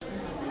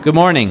Good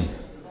morning.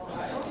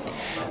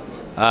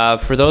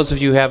 For those of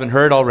you who haven't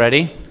heard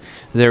already,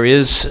 there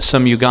is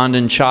some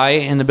Ugandan chai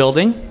in the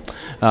building.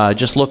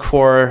 Just look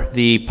for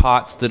the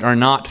pots that are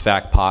not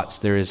vac pots.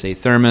 There is a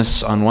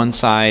thermos on one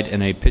side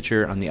and a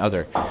pitcher on the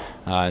other.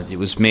 It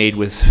was made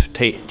with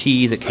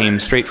tea that came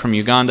straight from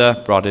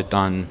Uganda, brought it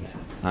on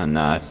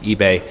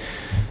eBay.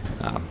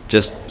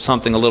 Just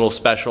something a little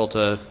special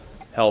to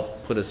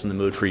help put us in the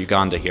mood for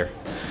Uganda here.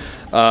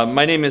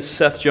 My name is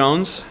Seth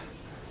Jones.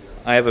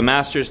 I have a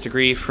master's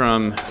degree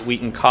from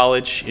Wheaton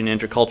College in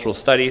Intercultural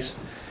Studies,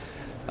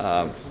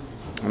 and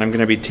I'm going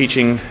to be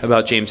teaching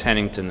about James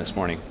Hannington this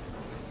morning.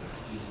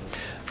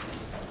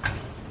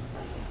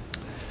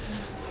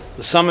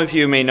 Some of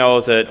you may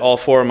know that all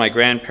four of my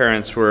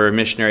grandparents were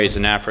missionaries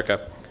in Africa.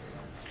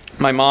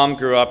 My mom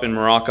grew up in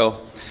Morocco,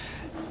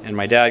 and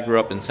my dad grew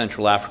up in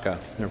Central Africa.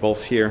 They're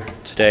both here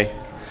today.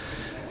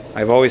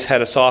 I've always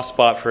had a soft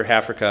spot for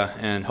Africa,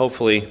 and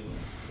hopefully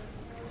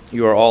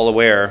you are all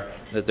aware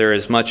that there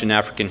is much in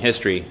African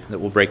history that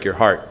will break your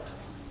heart.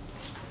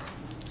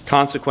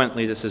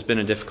 Consequently, this has been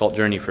a difficult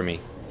journey for me.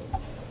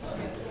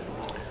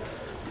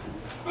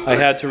 I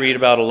had to read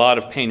about a lot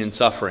of pain and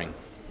suffering.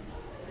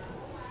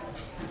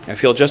 I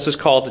feel just as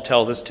called to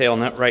tell this tale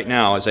right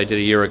now as I did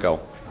a year ago.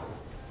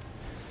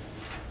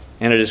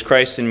 And it is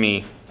Christ in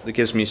me that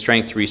gives me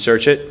strength to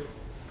research it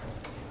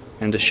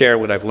and to share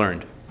what I've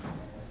learned.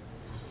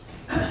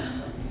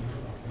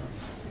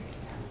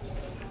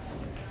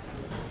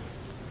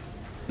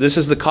 This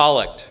is the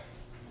collect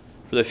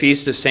for the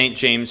Feast of St.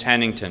 James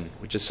Hannington,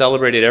 which is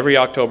celebrated every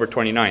October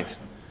 29th.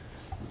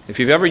 If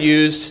you've ever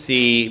used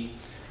the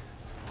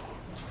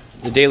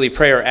daily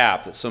prayer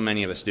app that so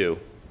many of us do,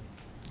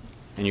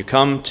 and you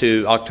come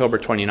to October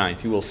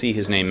 29th, you will see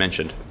his name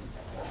mentioned.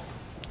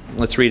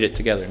 Let's read it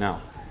together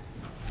now.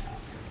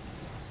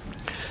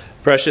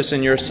 Precious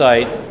in your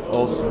sight,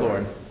 O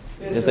Lord,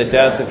 is the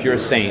death of your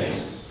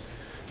saints,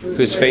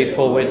 whose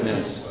faithful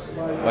witness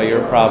by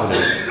your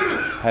providence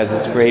has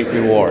its great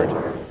reward.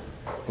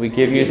 We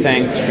give you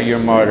thanks for your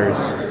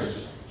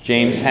martyrs,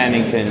 James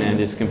Hannington and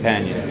his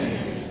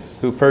companions,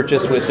 who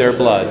purchased with their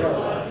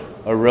blood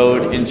a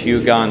road into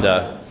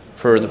Uganda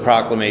for the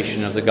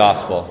proclamation of the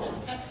gospel.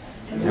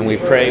 And we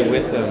pray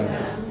with them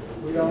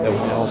that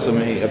we also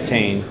may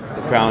obtain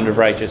the crown of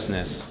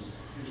righteousness,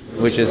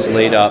 which is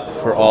laid up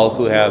for all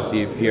who have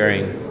the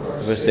appearing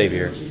of a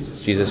Savior,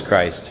 Jesus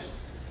Christ,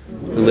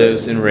 who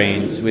lives and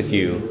reigns with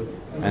you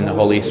and the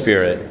Holy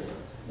Spirit,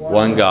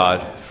 one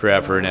God,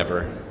 forever and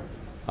ever.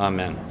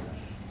 Amen.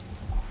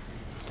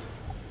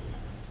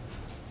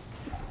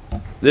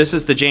 This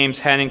is the James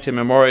Hannington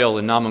Memorial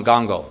in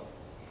Namugongo.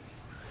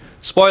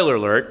 Spoiler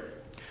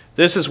alert,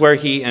 this is where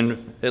he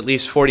and at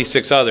least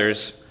 46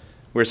 others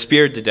were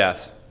speared to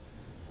death,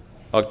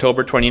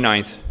 October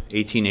 29th,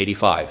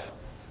 1885.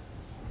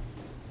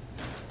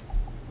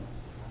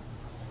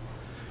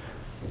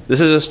 This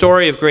is a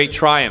story of great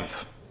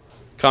triumph,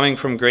 coming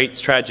from great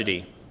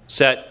tragedy,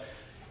 set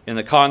in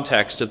the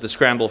context of the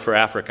scramble for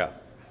Africa.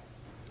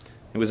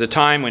 It was a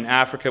time when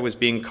Africa was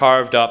being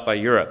carved up by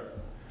Europe.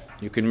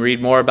 You can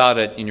read more about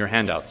it in your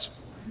handouts.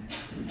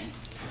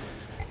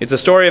 It's a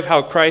story of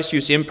how Christ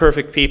used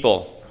imperfect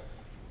people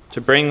to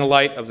bring the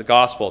light of the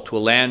gospel to a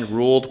land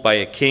ruled by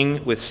a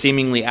king with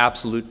seemingly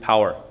absolute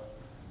power,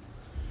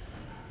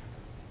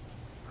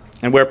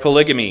 and where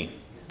polygamy,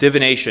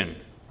 divination,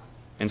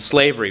 and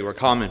slavery were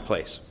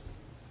commonplace.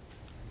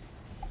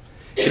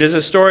 It is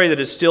a story that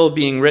is still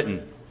being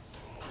written.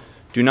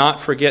 Do not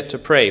forget to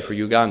pray for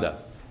Uganda.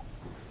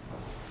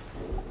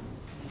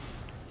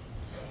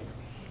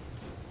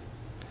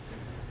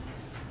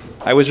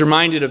 I was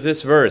reminded of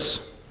this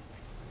verse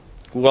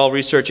while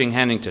researching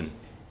Hannington.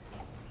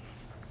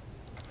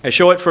 I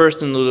show it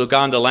first in the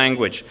Luganda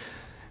language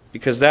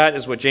because that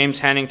is what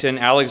James Hannington,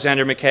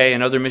 Alexander Mackay,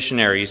 and other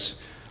missionaries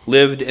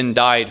lived and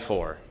died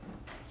for,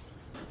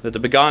 that the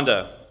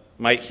Baganda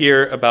might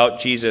hear about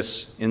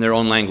Jesus in their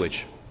own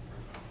language.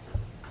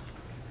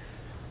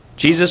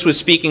 Jesus was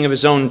speaking of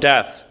his own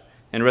death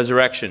and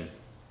resurrection,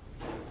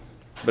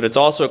 but it's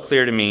also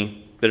clear to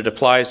me that it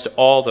applies to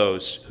all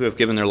those who have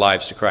given their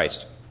lives to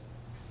Christ.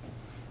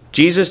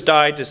 Jesus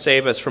died to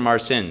save us from our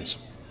sins.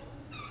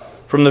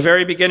 From the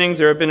very beginning,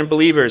 there have been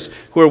believers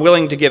who are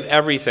willing to give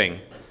everything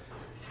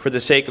for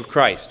the sake of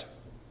Christ,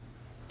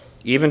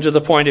 even to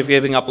the point of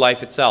giving up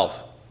life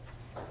itself.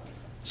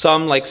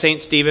 Some, like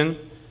St. Stephen,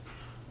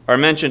 are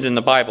mentioned in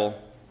the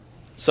Bible.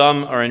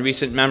 Some are in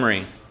recent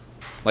memory,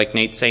 like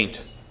Nate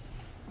Saint.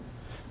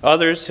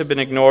 Others have been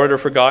ignored or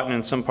forgotten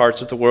in some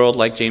parts of the world,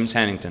 like James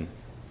Hannington.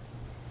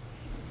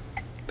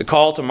 The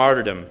call to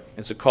martyrdom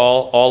is a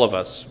call all of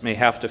us may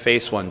have to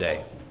face one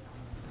day.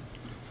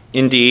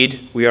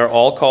 Indeed, we are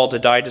all called to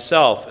die to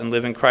self and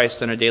live in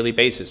Christ on a daily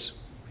basis.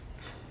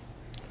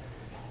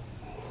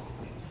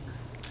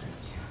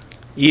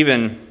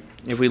 Even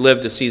if we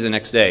live to see the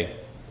next day.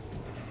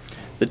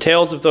 The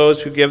tales of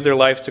those who give their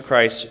life to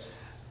Christ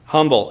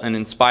humble and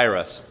inspire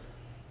us.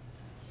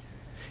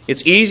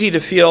 It's easy to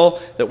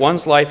feel that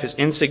one's life is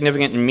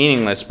insignificant and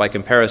meaningless by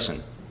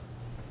comparison.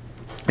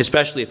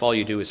 especially if all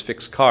you do is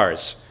fix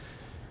cars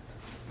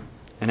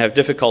and have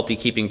difficulty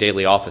keeping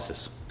daily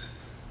offices.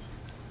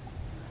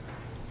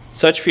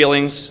 Such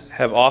feelings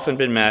have often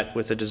been met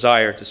with a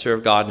desire to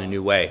serve God in a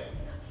new way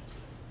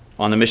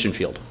on the mission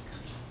field.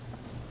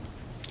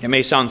 It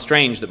may sound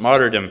strange that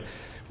martyrdom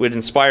would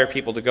inspire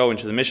people to go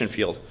into the mission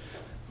field,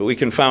 but we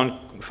can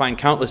find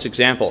countless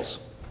examples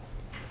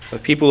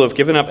of people who have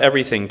given up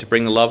everything to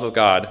bring the love of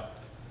God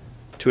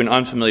to an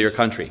unfamiliar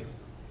country.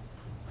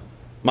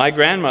 My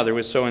grandmother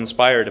was so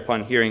inspired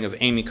upon hearing of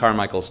Amy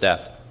Carmichael's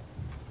death.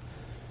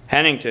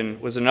 Hannington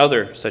was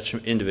another such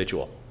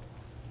individual.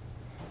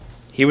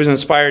 He was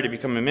inspired to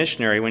become a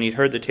missionary when he'd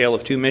heard the tale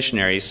of two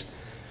missionaries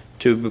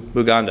to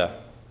Buganda,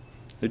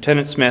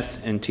 Lieutenant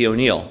Smith and T.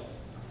 O'Neill,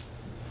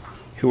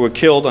 who were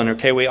killed on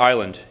Urquhart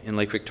Island in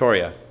Lake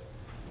Victoria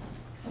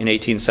in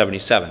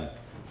 1877.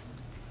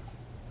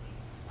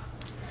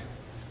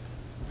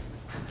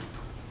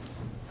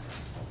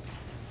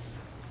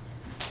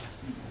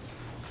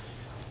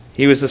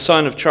 He was the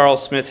son of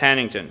Charles Smith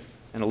Hannington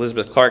and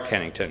Elizabeth Clark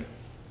Hannington.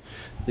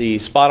 The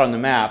spot on the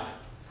map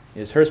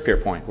is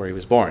Hurstpier Point, where he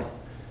was born.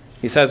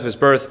 He says of his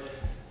birth,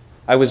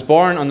 "I was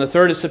born on the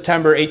 3rd of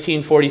September,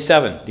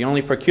 1847. The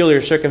only peculiar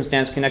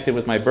circumstance connected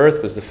with my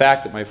birth was the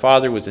fact that my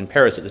father was in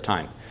Paris at the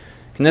time.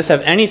 Can this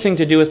have anything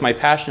to do with my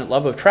passionate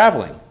love of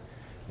traveling?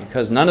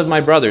 Because none of my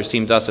brothers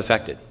seemed thus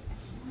affected."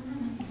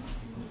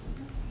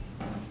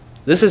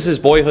 This is his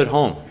boyhood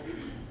home.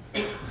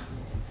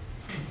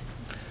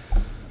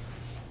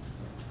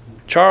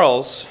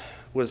 Charles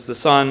was the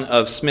son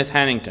of Smith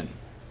Hannington.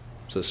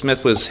 So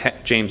Smith was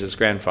James's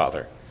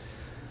grandfather.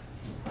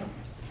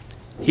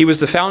 He was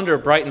the founder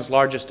of Brighton's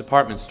largest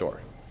department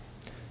store.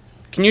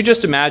 Can you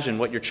just imagine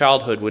what your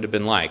childhood would have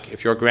been like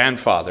if your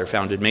grandfather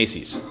founded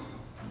Macy's?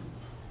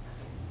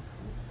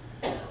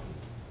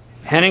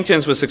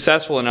 Hannington's was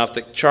successful enough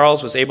that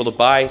Charles was able to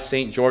buy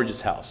St.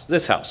 George's house,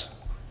 this house,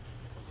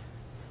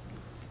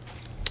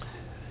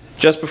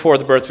 just before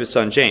the birth of his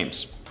son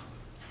James.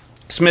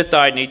 Smith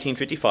died in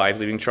 1855,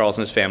 leaving Charles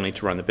and his family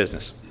to run the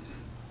business.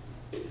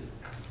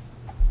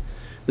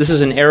 This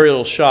is an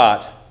aerial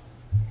shot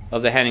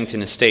of the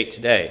Hannington estate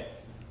today.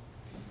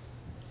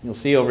 You'll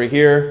see over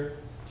here,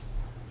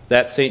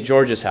 that's St.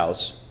 George's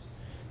house.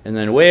 And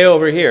then way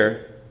over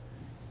here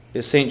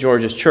is St.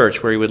 George's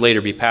Church, where he would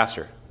later be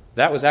pastor.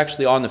 That was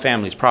actually on the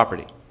family's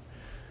property.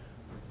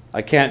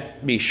 I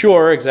can't be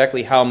sure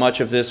exactly how much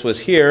of this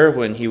was here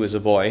when he was a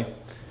boy,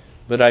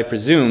 but I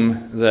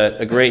presume that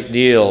a great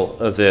deal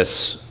of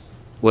this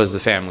was the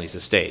family's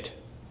estate.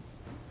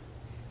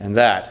 And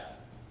that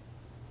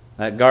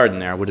garden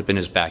there would have been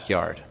his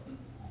backyard.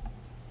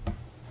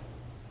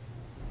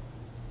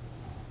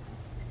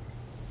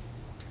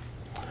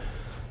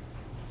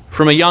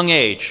 From a young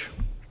age,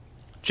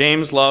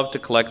 James loved to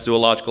collect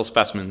zoological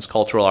specimens,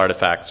 cultural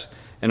artifacts,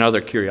 and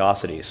other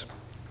curiosities.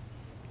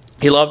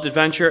 He loved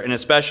adventure and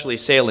especially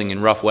sailing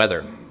in rough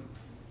weather.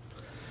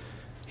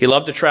 He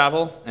loved to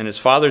travel, and his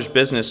father's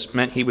business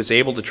meant he was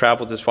able to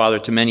travel with his father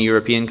to many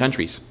European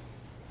countries.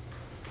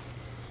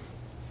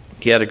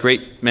 He had a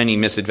great many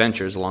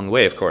misadventures along the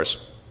way, of course,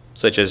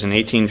 such as in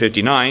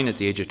 1859, at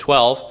the age of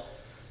 12,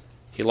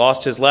 he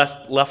lost his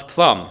left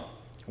thumb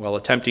while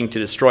attempting to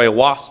destroy a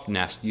wasp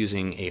nest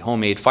using a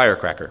homemade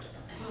firecracker.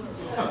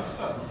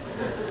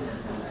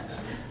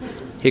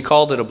 He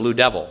called it a blue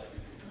devil.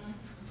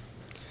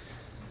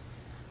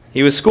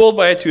 He was schooled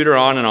by a tutor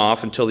on and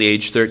off until the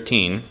age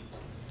 13,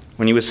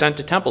 when he was sent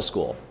to temple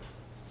school.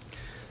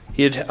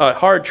 He had a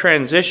hard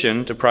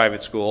transition to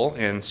private school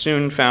and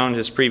soon found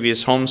his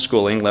previous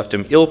homeschooling left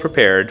him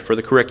ill-prepared for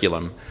the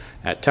curriculum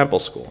at temple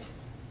school.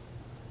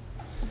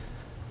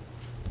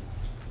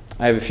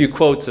 I have a few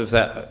quotes of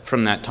that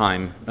from that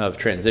time of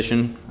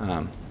transition,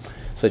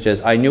 such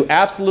as, "I knew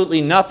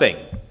absolutely nothing,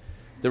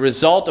 the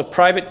result of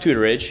private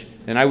tutorage,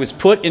 and I was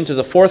put into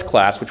the 4th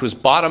class, which was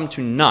bottom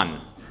to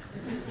none.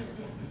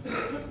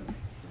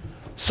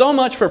 So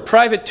much for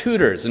private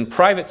tutors and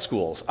private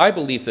schools. I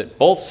believe that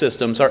both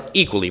systems are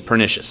equally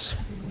pernicious."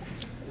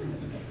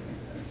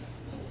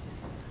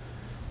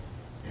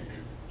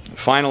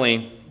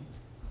 Finally,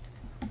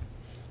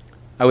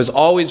 I was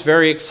always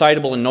very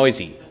excitable and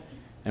noisy,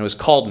 and was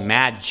called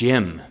Mad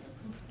Jim.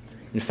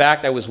 In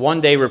fact, I was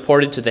one day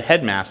reported to the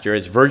headmaster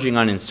as verging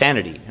on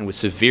insanity and was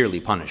severely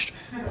punished.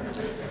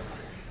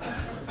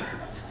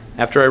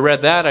 After I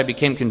read that, I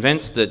became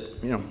convinced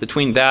that,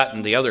 between that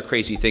and the other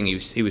crazy thing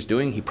he was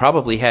doing, he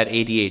probably had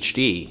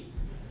ADHD.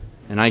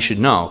 And I should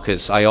know,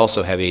 because I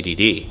also have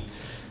ADD.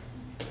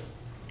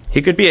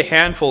 He could be a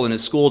handful in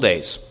his school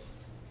days.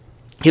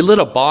 He lit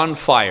a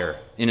bonfire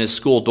in his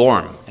school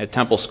dorm at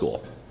Temple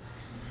School.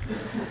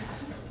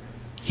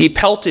 He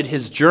pelted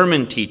his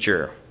German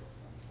teacher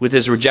with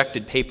his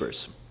rejected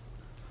papers.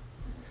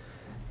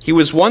 He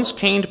was once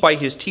caned by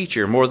his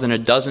teacher more than a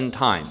dozen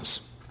times.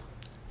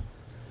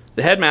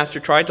 The headmaster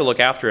tried to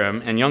look after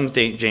him, and young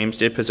James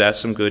did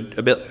possess some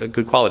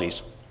good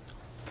qualities.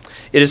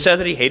 It is said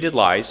that he hated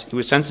lies, he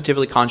was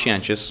sensitively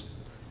conscientious,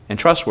 and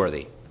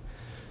trustworthy.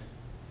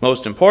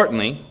 Most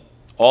importantly,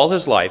 all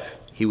his life,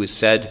 he was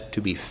said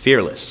to be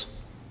fearless.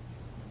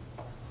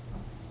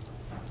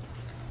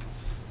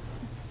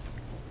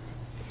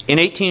 In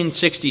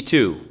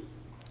 1862,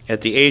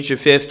 at the age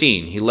of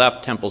 15, he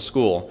left Temple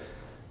School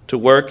to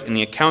work in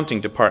the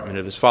accounting department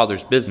of his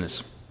father's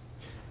business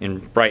in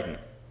Brighton,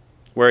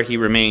 where he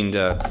remained,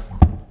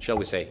 shall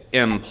we say,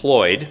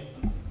 employed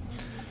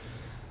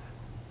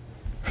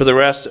for the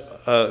rest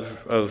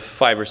of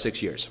 5 or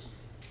 6 years.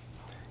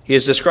 He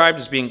is described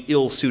as being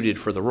ill-suited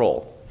for the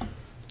role.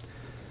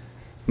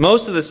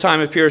 Most of this time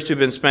appears to have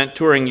been spent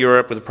touring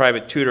Europe with a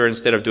private tutor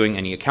instead of doing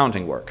any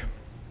accounting work.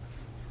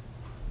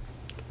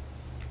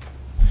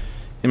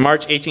 In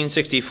March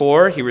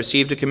 1864, he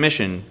received a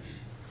commission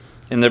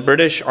in the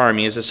British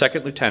Army as a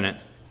second lieutenant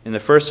in the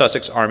 1st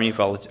Sussex Army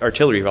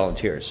Artillery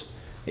Volunteers,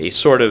 a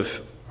sort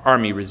of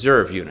Army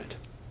Reserve unit.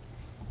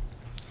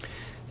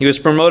 He was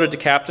promoted to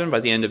captain by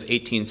the end of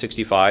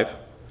 1865.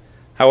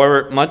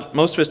 However,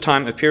 most of his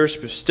time appears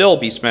to still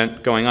be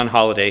spent going on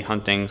holiday,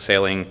 hunting,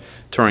 sailing,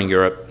 touring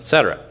Europe,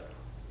 etc.,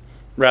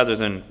 rather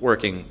than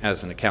working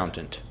as an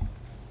accountant.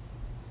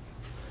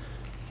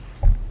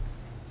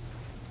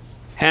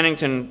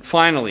 Hannington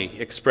finally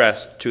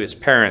expressed to his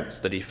parents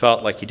that he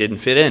felt like he didn't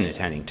fit in at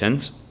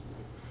Hannington's,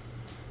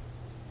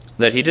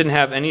 that he didn't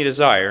have any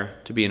desire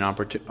to be an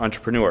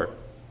entrepreneur,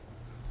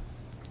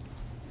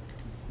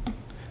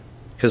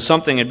 because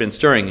something had been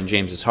stirring in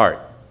James's heart.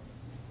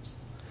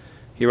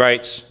 He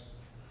writes,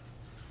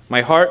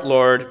 "My heart,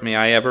 Lord, may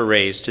I ever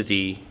raise to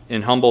thee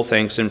in humble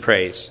thanks and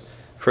praise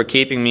for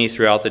keeping me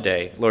throughout the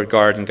day. Lord,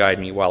 guard and guide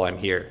me while I'm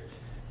here.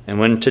 And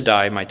when to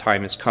die my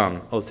time is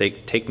come, O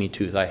take me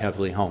to thy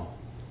heavenly home."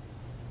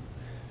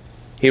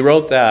 He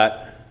wrote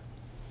that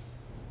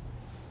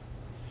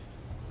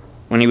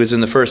when he was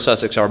in the 1st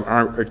Sussex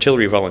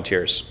Artillery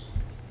Volunteers.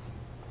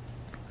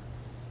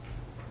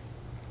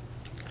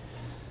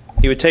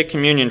 He would take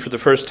communion for the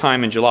first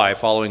time in July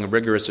following a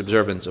rigorous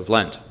observance of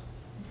Lent.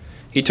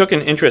 He took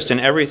an interest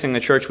in everything the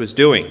church was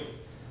doing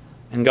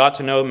and got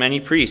to know many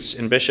priests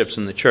and bishops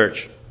in the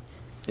church.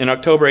 In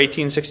October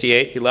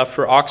 1868, he left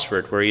for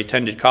Oxford, where he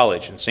attended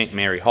college in St.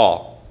 Mary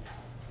Hall.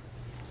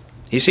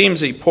 He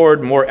seems he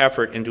poured more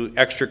effort into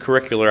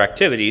extracurricular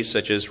activities,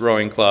 such as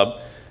rowing club,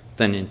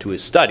 than into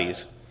his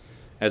studies.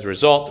 As a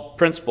result, the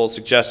principal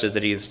suggested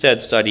that he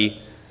instead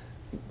study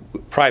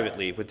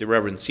privately with the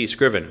Reverend C.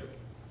 Scriven,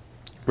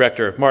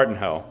 rector of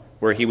Martinhoe,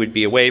 where he would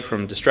be away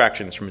from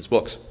distractions from his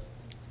books.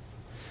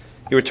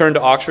 He returned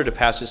to Oxford to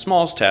pass his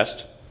Smalls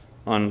test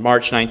on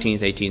March 19,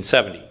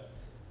 1870,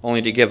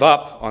 only to give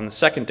up on the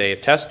second day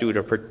of test due to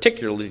a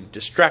particularly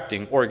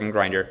distracting organ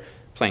grinder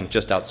playing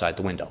just outside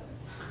the window.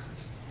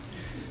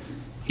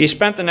 He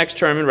spent the next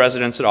term in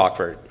residence at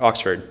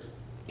Oxford.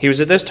 He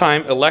was at this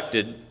time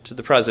elected to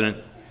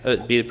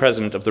be the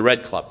president of the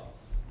Red Club.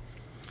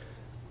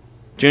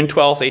 June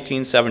 12,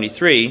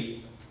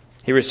 1873,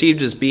 he received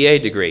his B.A.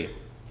 degree.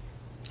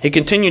 He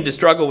continued to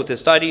struggle with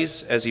his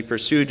studies as he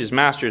pursued his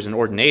master's in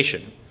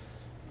ordination.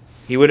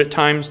 He would at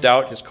times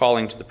doubt his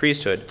calling to the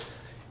priesthood,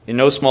 in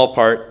no small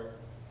part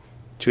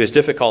to his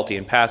difficulty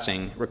in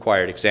passing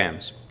required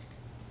exams.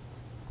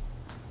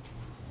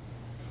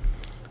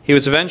 He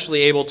was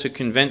eventually able to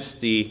convince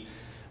the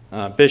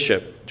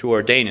bishop to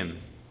ordain him,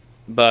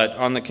 but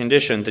on the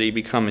condition that he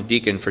become a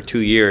deacon for 2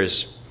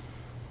 years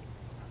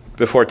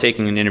before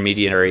taking an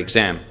intermediary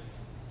exam.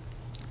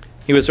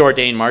 He was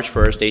ordained March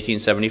 1st,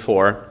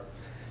 1874,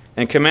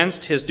 and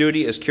commenced his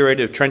duty as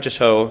curate of Trentish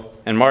Hoe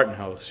and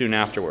Martinhoe soon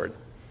afterward.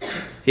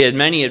 He had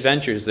many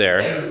adventures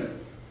there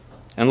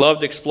and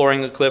loved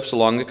exploring the cliffs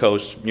along the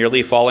coast.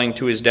 Nearly falling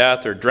to his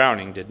death or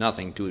drowning did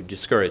nothing to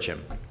discourage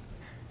him.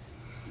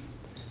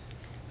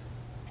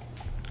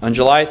 On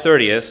July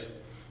 30th,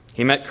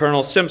 he met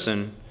Colonel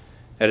Simpson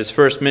at his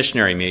first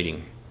missionary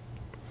meeting.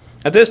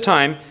 At this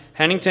time,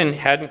 Hannington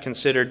hadn't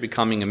considered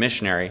becoming a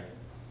missionary.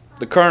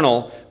 The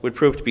colonel would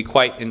prove to be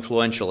quite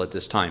influential at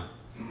this time.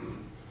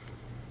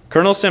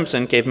 Colonel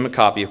Simpson gave him a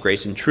copy of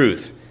Grace and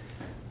Truth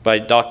by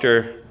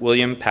Dr.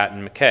 William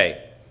Patton McKay,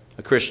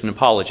 a Christian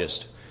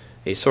apologist,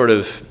 a sort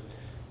of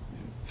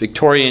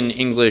Victorian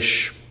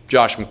English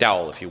Josh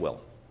McDowell, if you will.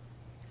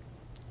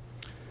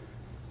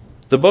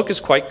 The book is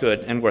quite good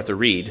and worth a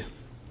read,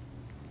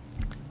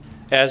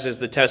 as is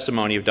the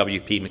testimony of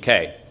W.P.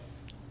 McKay.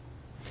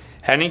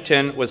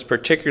 Hannington was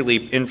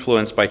particularly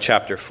influenced by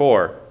Chapter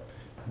 4,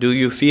 Do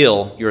You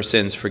Feel Your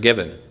Sins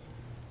Forgiven?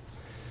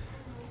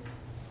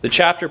 The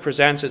chapter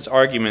presents its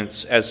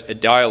arguments as a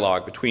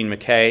dialogue between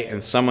McKay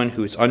and someone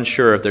who is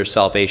unsure of their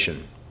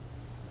salvation.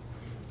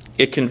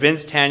 It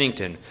convinced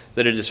Hannington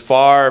that it is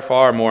far,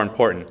 far more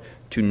important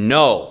to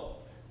know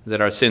that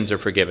our sins are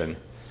forgiven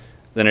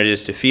than it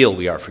is to feel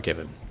we are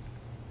forgiven.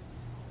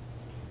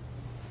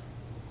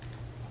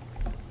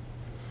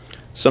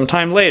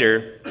 Sometime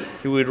later,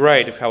 he would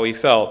write of how he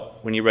felt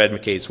when he read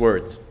McKay's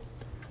words.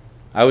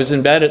 "I was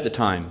in bed at the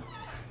time,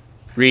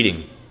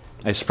 reading.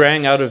 I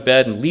sprang out of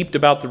bed and leaped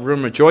about the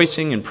room,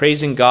 rejoicing and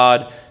praising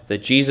God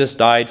that Jesus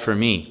died for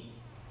me.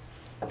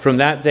 From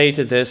that day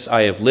to this,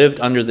 I have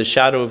lived under the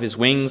shadow of his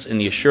wings in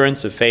the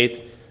assurance of faith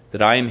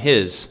that I am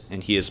his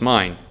and he is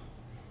mine."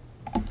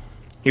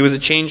 He was a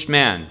changed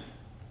man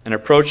and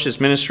approached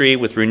his ministry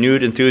with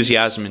renewed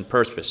enthusiasm and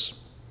purpose.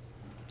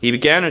 He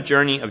began a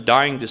journey of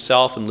dying to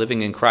self and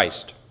living in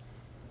Christ,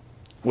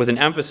 with an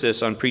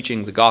emphasis on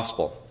preaching the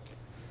gospel.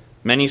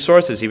 Many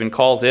sources even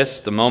call this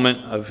the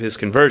moment of his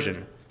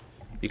conversion,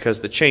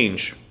 because the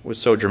change was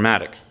so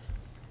dramatic.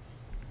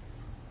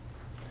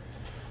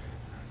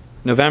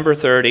 November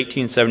 3rd,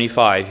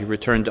 1875, he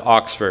returned to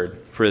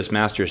Oxford for his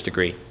master's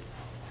degree.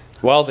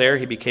 While there,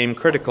 he became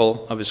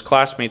critical of his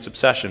classmates'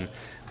 obsession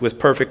with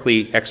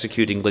perfectly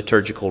executing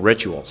liturgical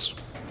rituals,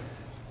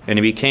 and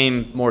he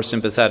became more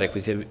sympathetic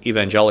with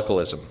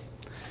evangelicalism.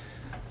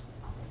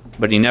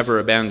 But he never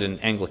abandoned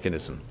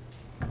Anglicanism.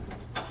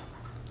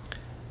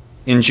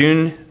 In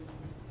June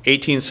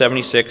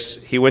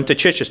 1876, he went to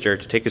Chichester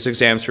to take his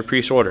exams for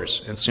priest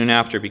orders, and soon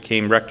after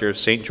became rector of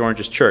St.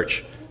 George's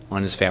Church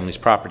on his family's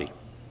property.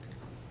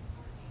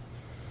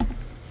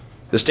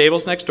 The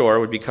stables next door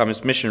would become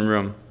his mission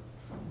room,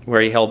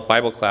 where he held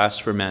Bible class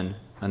for men,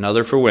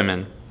 another for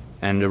women,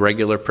 and a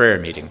regular prayer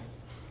meeting.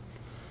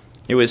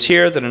 It was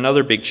here that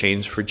another big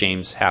change for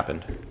James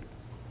happened.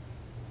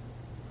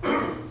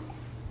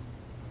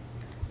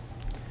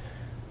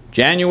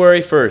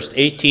 January 1st,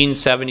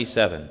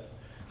 1877.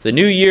 The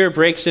new year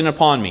breaks in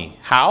upon me.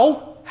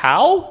 How?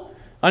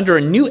 Under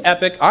a new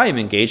epoch, I am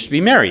engaged to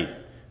be married.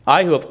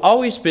 I, who have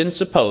always been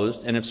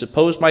supposed, and have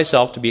supposed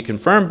myself to be a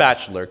confirmed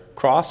bachelor,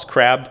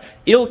 cross-crabbed,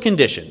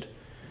 ill-conditioned.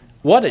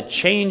 What a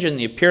change in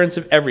the appearance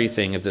of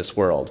everything of this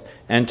world,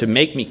 and to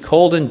make me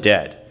cold and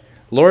dead.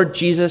 Lord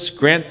Jesus,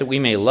 grant that we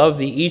may love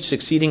thee each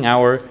succeeding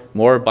hour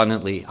more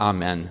abundantly.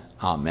 Amen.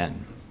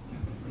 Amen.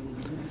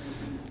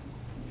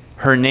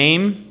 Her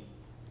name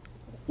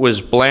was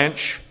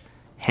Blanche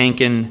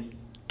Hankin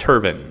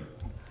Turvin,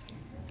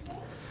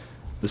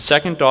 the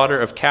second daughter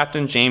of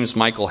Captain James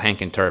Michael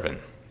Hankin Turvin.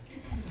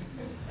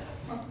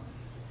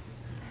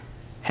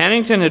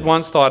 Hannington had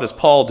once thought, as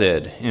Paul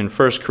did in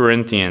 1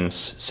 Corinthians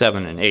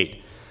 7 and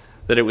 8,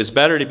 that it was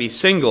better to be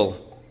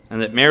single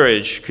and that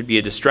marriage could be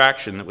a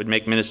distraction that would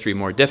make ministry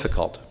more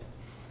difficult.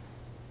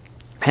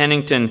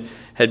 Hannington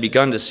had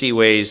begun to see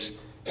ways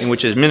in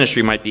which his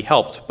ministry might be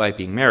helped by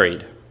being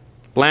married.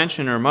 Blanche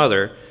and her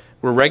mother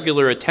were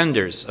regular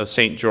attenders of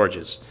St.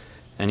 George's,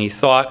 and he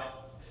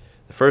thought,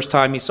 the first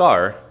time he saw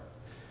her,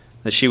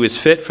 that she was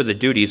fit for the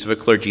duties of a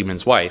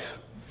clergyman's wife,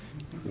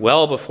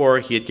 well before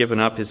he had given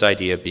up his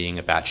idea of being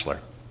a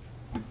bachelor.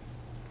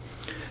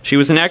 She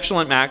was an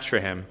excellent match for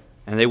him,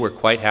 and they were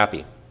quite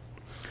happy.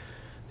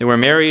 They were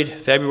married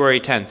February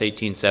 10th,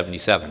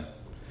 1877,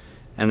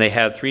 and they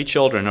had 3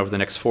 children over the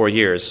next 4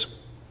 years.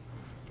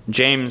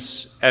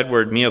 James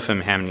Edward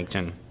Meopham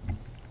Hannington,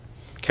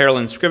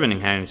 Carolyn Scrivening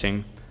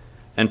Hannington,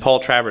 and Paul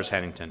Travers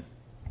Hannington.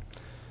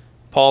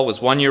 Paul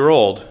was 1 year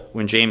old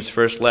when James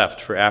first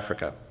left for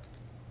Africa.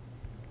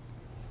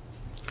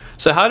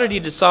 So how did he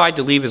decide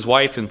to leave his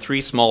wife and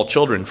 3 small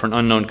children for an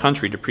unknown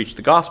country to preach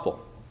the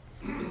gospel?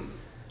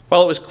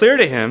 While it was clear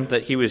to him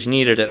that he was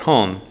needed at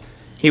home,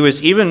 he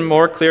was even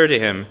more clear to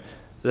him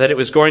that it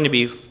was going to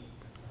be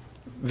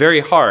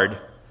very hard,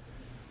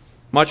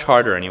 much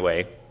harder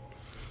anyway,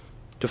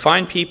 to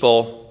find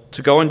people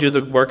to go and do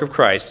the work of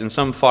Christ in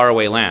some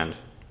faraway land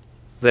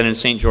than in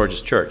St.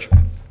 George's Church.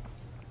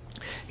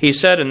 He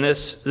said in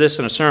this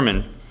in a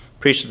sermon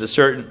preached at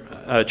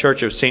the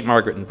Church of St.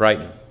 Margaret in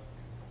Brighton,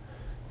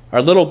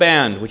 "Our little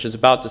band, which is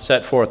about to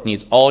set forth,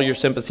 needs all your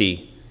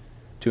sympathy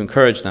to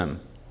encourage them.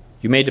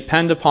 You may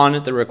depend upon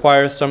it that it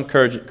requires some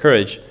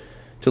courage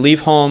to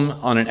leave home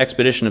on an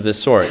expedition of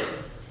this sort.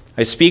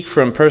 I speak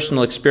from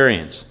personal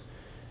experience.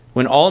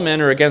 When all men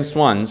are against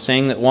one,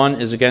 saying that one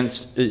is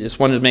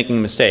making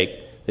a mistake,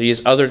 that he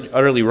is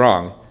utterly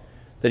wrong,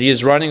 that he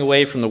is running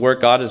away from the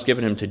work God has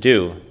given him to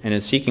do, and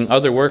is seeking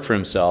other work for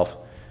himself,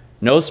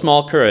 no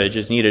small courage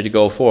is needed to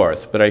go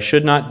forth, but I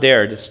should not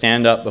dare to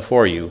stand up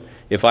before you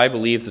if I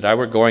believed that I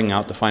were going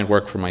out to find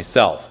work for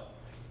myself.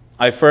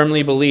 I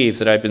firmly believe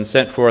that I have been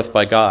sent forth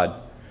by God.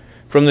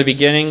 From the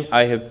beginning,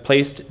 I have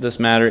placed this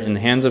matter in the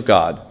hands of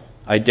God.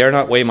 I dare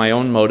not weigh my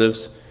own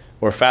motives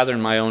or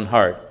fathom my own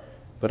heart,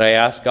 but I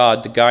ask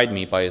God to guide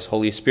me by his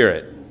Holy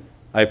Spirit.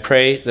 I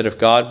pray that if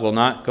God will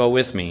not go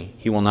with me,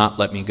 he will not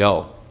let me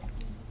go."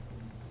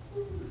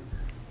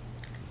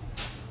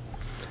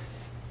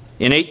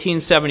 In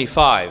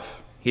 1875,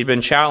 he'd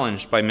been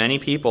challenged by many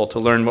people to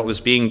learn what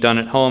was being done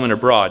at home and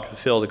abroad to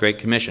fulfill the Great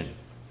Commission.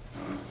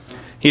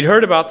 He'd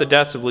heard about the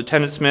deaths of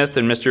Lieutenant Smith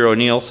and Mr.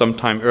 O'Neill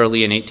sometime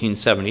early in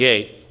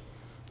 1878,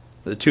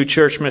 the 2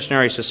 Church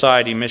Missionary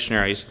Society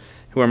missionaries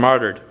who were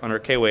martyred on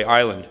Rockaway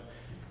Island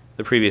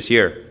the previous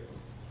year.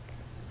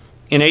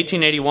 In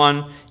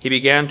 1881, he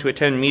began to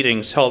attend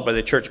meetings held by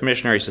the Church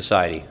Missionary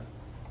Society,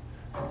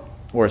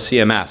 or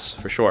CMS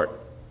for short.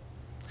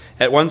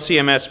 At one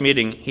CMS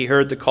meeting, he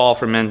heard the call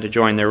for men to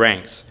join their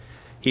ranks.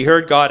 He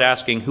heard God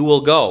asking, "Who will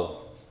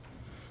go?"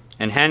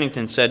 And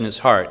Hannington said in his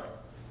heart,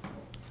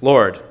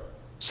 "Lord,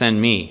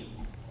 send me."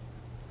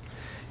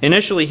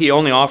 Initially, he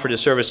only offered his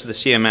service to the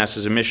CMS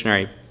as a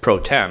missionary pro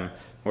tem,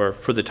 or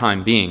for the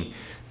time being,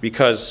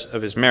 because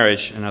of his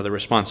marriage and other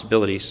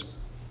responsibilities.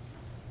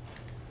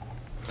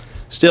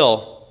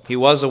 Still, he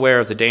was aware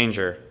of the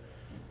danger.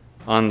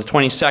 On the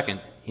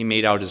 22nd, he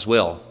made out his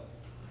will.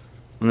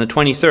 On the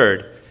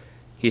 23rd,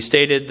 he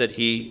stated that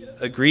he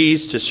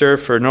agrees to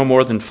serve for no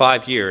more than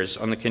 5 years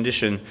on the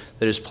condition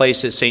that his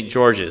place at St.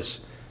 George's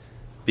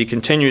be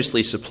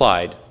continuously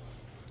supplied.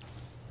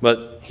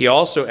 But he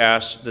also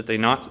asked that they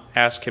not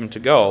ask him to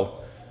go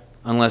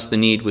unless the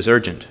need was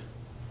urgent.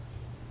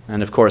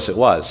 And of course it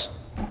was.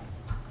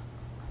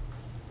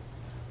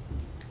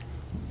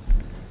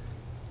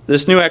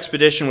 This new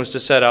expedition was to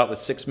set out with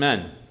 6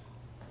 men: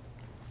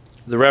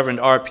 the Reverend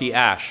R.P.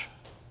 Ashe,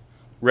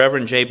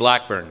 Reverend J.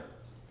 Blackburn,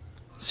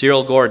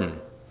 Cyril Gordon,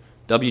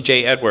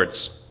 W.J.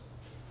 Edwards,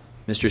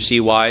 Mr. C.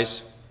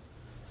 Wise,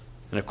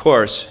 and of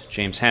course,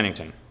 James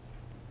Hannington.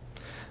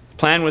 The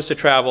plan was to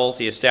travel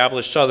the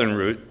established southern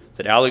route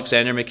that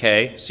Alexander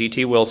Mackay,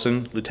 C.T.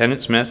 Wilson,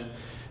 Lieutenant Smith,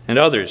 and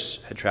others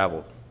had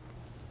traveled.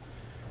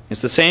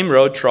 It's the same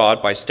road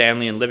trod by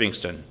Stanley and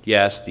Livingston.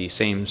 Yes, the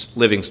same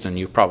Livingston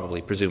you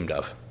probably presumed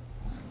of.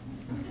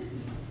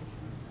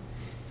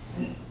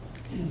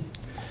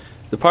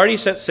 The party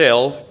set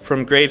sail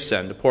from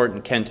Gravesend, a port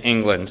in Kent,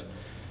 England,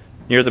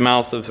 near the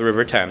mouth of the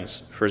River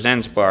Thames, for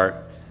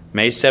Zanzibar,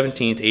 May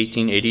 17,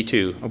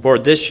 1882,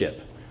 aboard this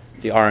ship,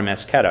 the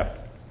RMS Quetta.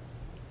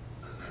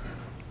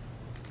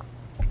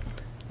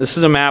 This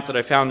is a map that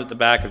I found at the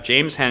back of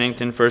James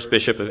Hannington, 1st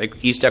Bishop of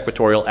East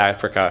Equatorial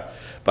Africa,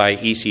 by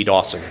E.C.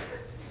 Dawson.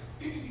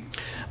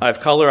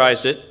 I've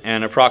colorized it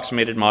and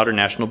approximated modern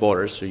national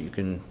borders so you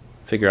can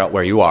figure out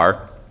where you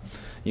are.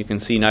 You can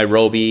see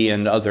Nairobi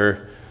and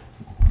other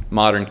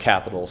modern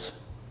capitals.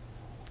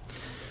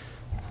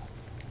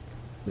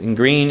 In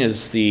green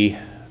is the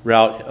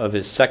route of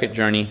his second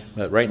journey,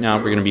 but right now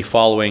we're going to be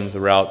following the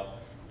route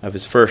of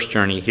his first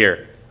journey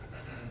here.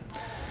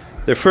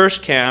 Their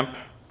first camp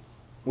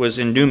was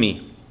in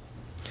Dumi,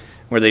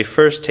 where they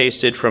first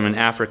tasted from an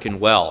African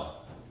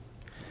well.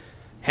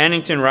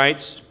 Hannington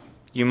writes,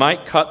 "You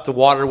might cut the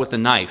water with a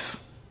knife.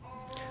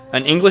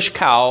 An English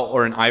cow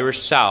or an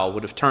Irish sow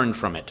would have turned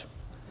from it.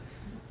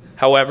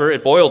 However,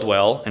 it boiled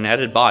well and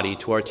added body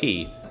to our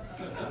tea."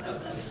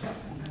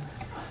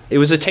 It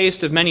was a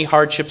taste of many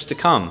hardships to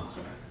come.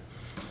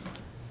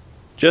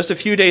 Just a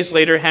few days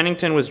later,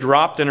 Hannington was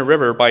dropped in a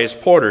river by his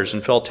porters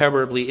and fell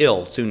terribly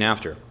ill soon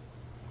after.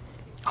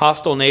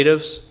 Hostile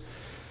natives,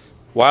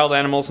 wild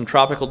animals, and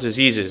tropical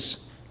diseases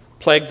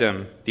plagued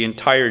them the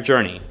entire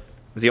journey,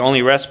 with the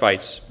only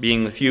respites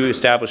being the few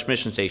established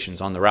mission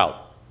stations on the route.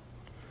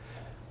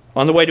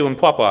 On the way to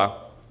Mpwapwa,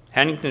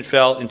 Hannington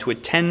fell into a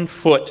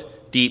 10-foot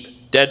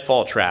deep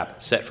deadfall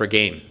trap set for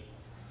game.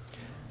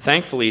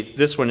 Thankfully,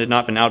 this one had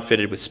not been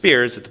outfitted with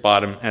spears at the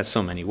bottom, as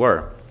so many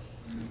were.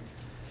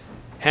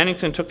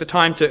 Hannington took the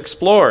time to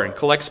explore and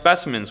collect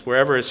specimens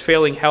wherever his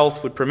failing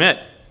health would permit.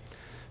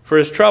 For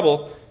his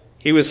trouble,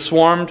 he was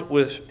swarmed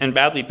with and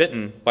badly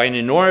bitten by an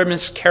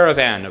enormous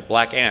caravan of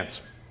black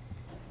ants.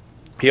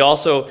 He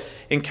also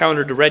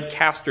encountered a red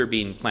castor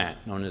bean plant,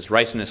 known as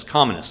Ricinus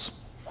communis,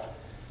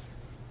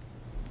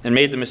 and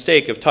made the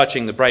mistake of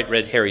touching the bright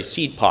red hairy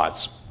seed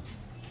pods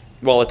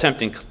while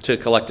attempting to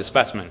collect a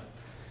specimen.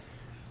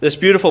 This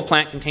beautiful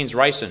plant contains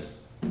ricin,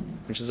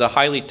 which is a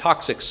highly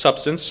toxic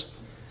substance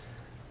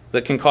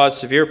that can cause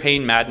severe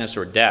pain, madness,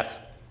 or death.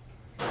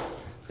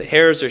 The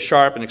hairs are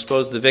sharp and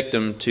expose the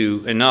victim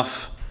to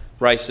enough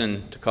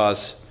ricin to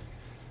cause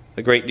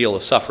a great deal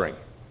of suffering.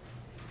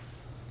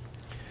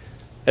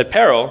 At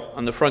Pero,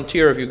 on the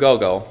frontier of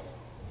Ugogo,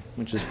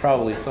 which is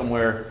probably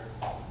somewhere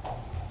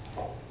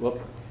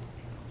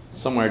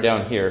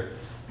down here,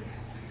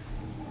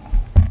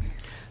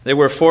 they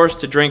were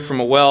forced to drink from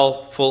a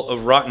well full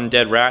of rotten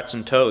dead rats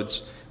and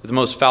toads with the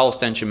most foul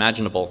stench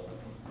imaginable,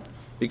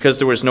 because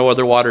there was no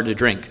other water to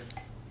drink.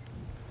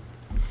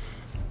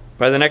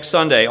 By the next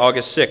Sunday,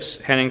 August 6,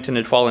 Hannington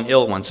had fallen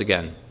ill once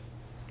again,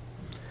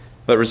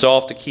 but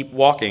resolved to keep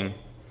walking,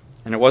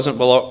 and it wasn't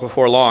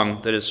before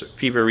long that his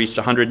fever reached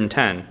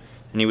 110,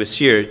 and he was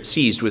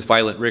seized with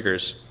violent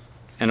rigors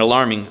and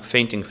alarming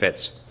fainting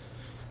fits.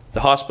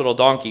 The hospital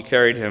donkey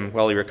carried him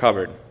while he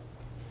recovered.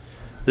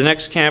 The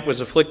next camp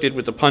was afflicted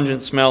with the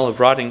pungent smell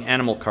of rotting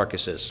animal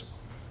carcasses.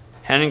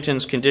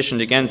 Hannington's condition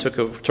again took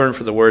a turn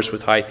for the worse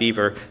with high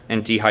fever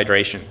and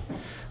dehydration.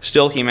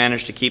 Still, he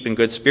managed to keep in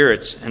good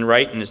spirits and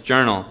write in his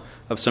journal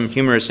of some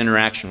humorous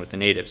interaction with the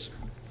natives.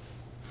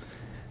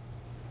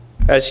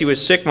 As he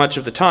was sick much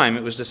of the time,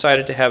 it was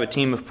decided to have a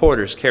team of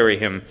porters carry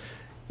him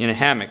in a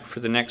hammock for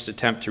the next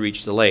attempt to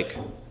reach the lake.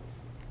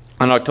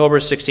 On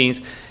October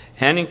 16th,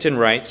 Hannington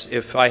writes,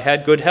 "If I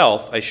had good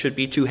health, I should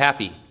be too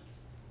happy.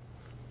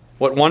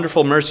 What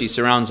wonderful mercy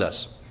surrounds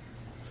us.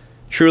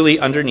 Truly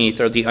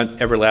underneath are the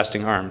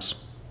everlasting arms."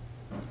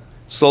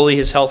 Slowly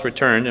his health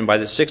returned, and by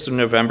the 6th of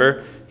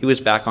November, he was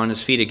back on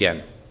his feet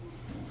again.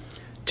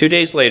 2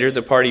 days later,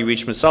 the party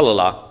reached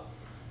Masalala,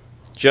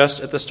 just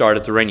at the start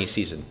of the rainy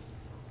season.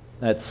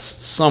 That's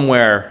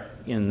somewhere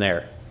in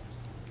there.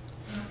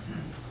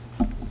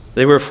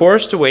 They were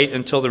forced to wait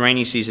until the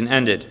rainy season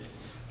ended,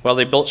 while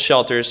they built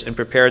shelters and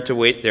prepared to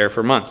wait there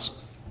for months.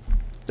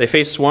 They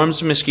faced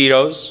swarms of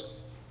mosquitoes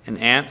and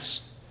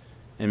ants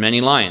and many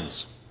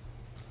lions.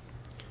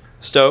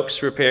 Stokes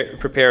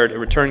prepared a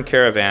return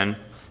caravan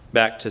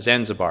back to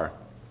Zanzibar.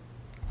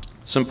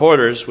 Some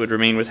porters would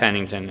remain with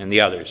Hannington and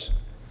the others.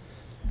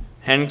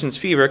 Hannington's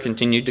fever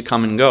continued to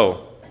come and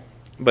go,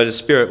 but his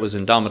spirit was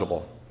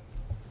indomitable.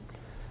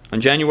 On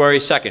January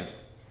 2nd,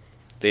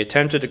 they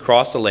attempted to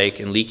cross the lake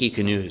in leaky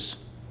canoes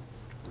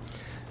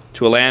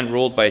to a land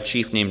ruled by a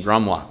chief named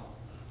Ramwa.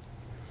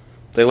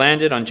 They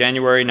landed on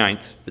January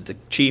 9th, but the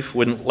chief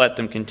wouldn't let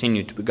them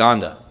continue to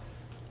Buganda.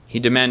 He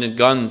demanded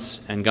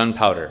guns and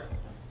gunpowder,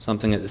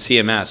 something that the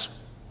CMS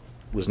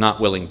was not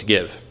willing to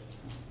give.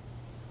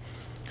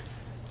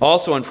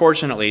 Also,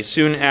 unfortunately,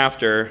 soon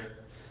after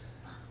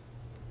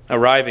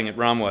arriving at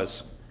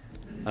Ramwa's,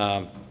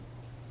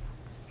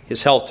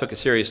 his health took a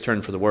serious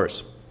turn for the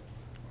worse.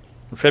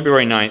 On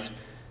February 9th,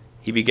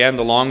 he began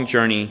the long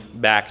journey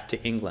back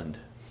to England,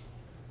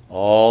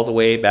 all the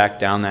way back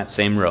down that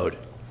same road.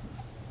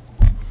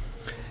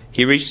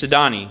 He reached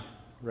Sedani,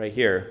 right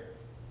here,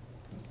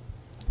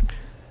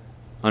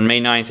 on May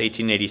 9th,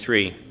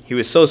 1883. He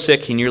was so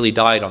sick he nearly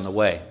died on the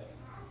way.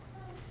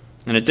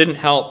 And it didn't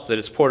help that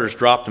his porters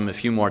dropped him a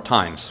few more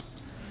times.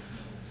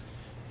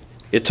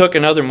 It took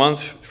another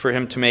month for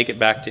him to make it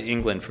back to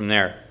England from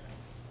there.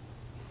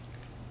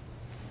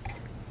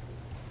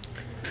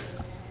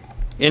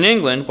 In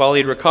England, while he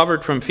had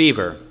recovered from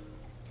fever,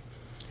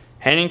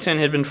 Hannington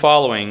had been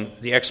following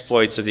the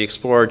exploits of the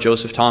explorer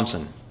Joseph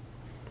Thomson,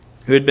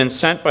 who had been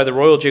sent by the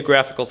Royal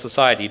Geographical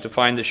Society to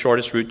find the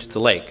shortest route to the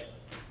lake.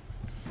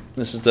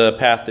 This is the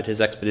path that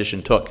his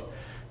expedition took.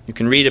 You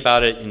can read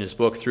about it in his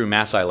book, Through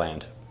Masai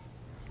Land.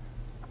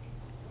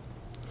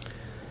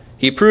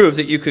 He proved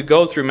that you could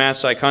go through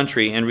Masai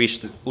country and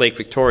reach Lake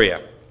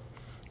Victoria.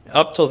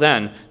 Up till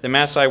then, the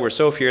Masai were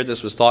so feared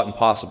this was thought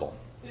impossible.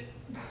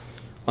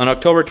 On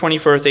October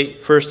 21st,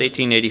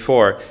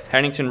 1884,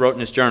 Hannington wrote in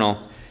his journal,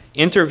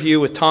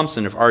 "Interview with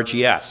Thomson of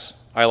RGS.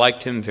 I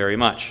liked him very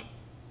much."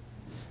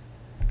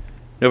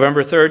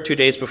 November 3rd, 2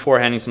 days before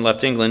Hannington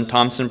left England,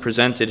 Thomson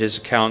presented his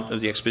account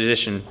of the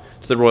expedition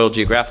to the Royal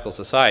Geographical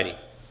Society.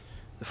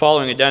 The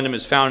following addendum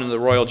is found in the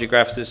Royal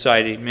Geographical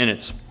Society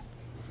minutes.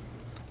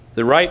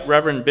 The Right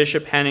Reverend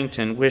Bishop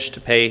Hannington wished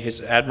to pay his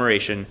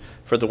admiration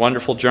for the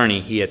wonderful journey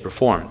he had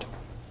performed.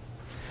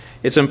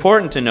 It's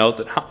important to note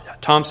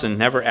that Thomson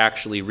never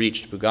actually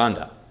reached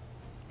Buganda.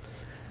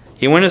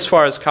 He went as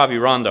far as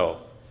Kavirondo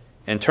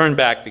and turned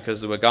back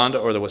because the Waganda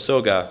or the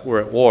Wasoga were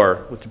at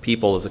war with the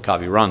people of the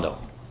Kavirondo.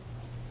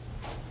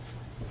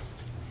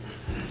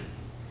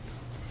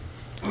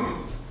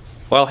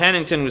 While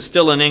Hannington was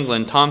still in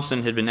England,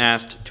 Thomson had been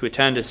asked to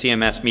attend a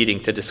CMS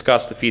meeting to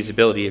discuss the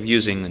feasibility of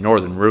using the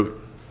northern route.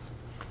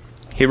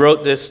 He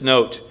wrote this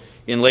note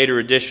in later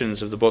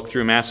editions of the book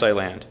Through Masai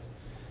Land.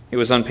 It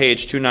was on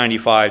page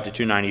 295 to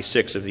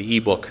 296 of the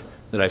e-book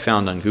that I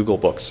found on Google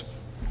Books.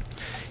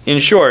 In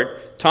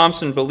short,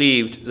 Thomson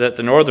believed that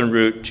the northern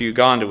route to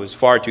Uganda was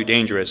far too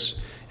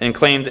dangerous and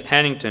claimed that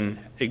Hannington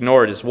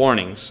ignored his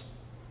warnings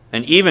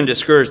and even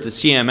discouraged the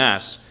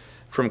CMS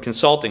from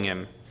consulting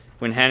him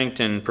when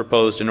Hannington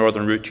proposed a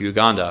northern route to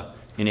Uganda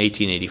in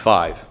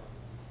 1885.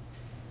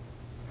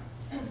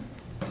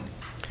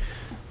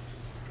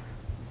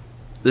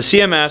 The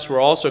CMS were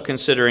also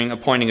considering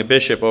appointing a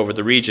bishop over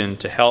the region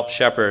to help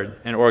shepherd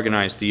and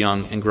organize the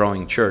young and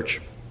growing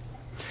church.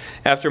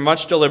 After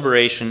much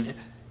deliberation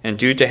and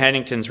due to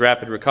Hannington's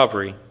rapid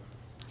recovery,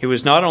 he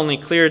was not only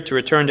cleared to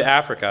return to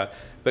Africa,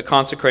 but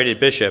consecrated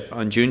bishop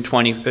on June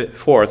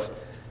 24th,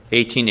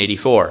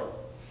 1884.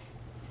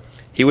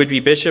 He would be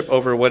bishop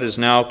over what is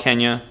now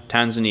Kenya,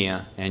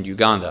 Tanzania, and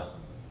Uganda.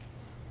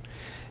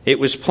 It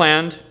was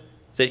planned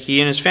that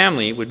he and his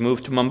family would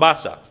move to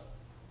Mombasa,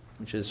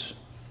 which is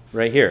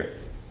right here.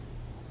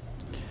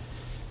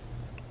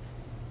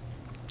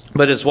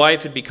 But his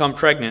wife had become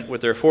pregnant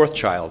with their fourth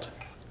child,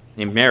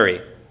 named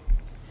Mary.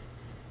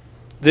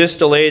 This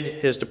delayed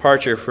his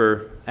departure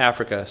for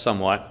Africa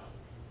somewhat,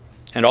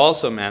 and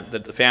also meant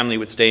that the family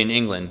would stay in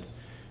England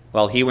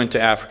while he went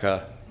to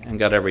Africa and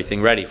got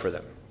everything ready for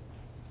them.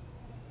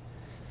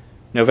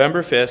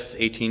 November 5th,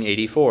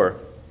 1884,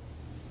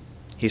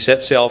 he set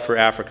sail for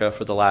Africa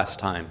for the last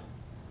time.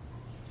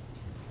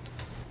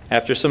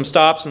 After some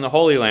stops in the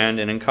Holy Land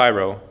and in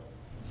Cairo,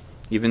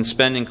 even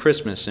spending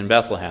Christmas in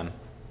Bethlehem,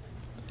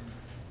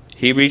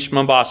 he reached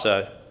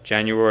Mombasa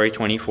January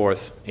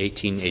 24th,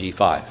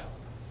 1885.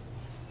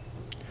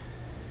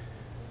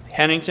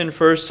 Hannington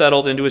first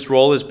settled into his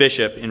role as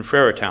bishop in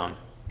Freiratown,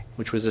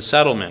 which was a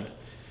settlement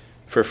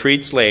for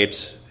freed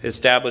slaves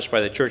established by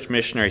the Church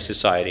Missionary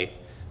Society,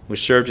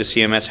 which served as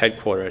CMS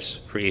headquarters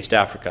for East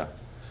Africa.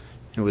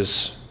 It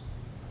was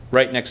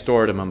right next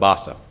door to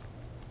Mombasa.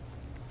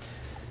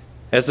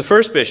 As the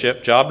first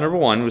bishop, job number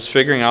one was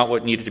figuring out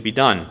what needed to be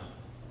done.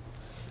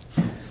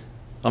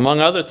 Among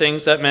other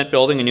things, that meant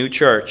building a new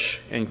church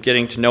and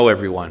getting to know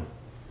everyone.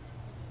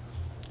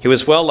 He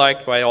was well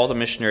liked by all the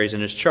missionaries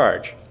in his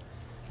charge,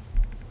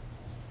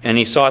 and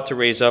he sought to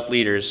raise up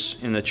leaders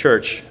in the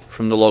church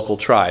from the local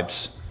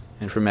tribes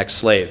and from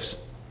ex-slaves.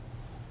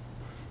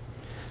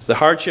 The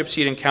hardships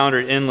he'd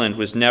encountered inland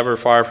was never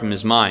far from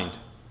his mind,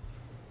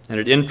 and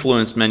it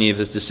influenced many of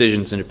his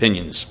decisions and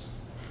opinions.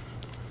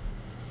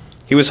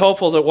 He was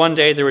hopeful that one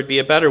day there would be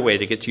a better way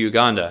to get to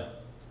Uganda.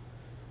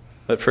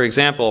 But for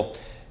example,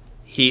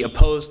 he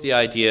opposed the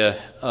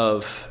idea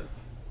of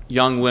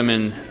young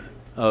women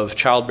of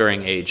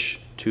childbearing age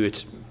to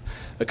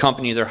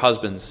accompany their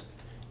husbands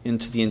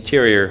into the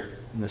interior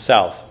in the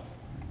south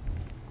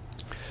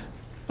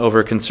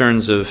over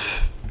concerns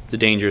of the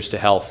dangers to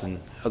health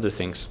and other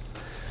things.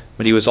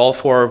 But he was all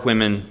for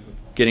women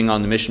getting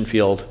on the mission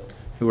field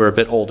who were a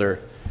bit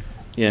older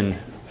in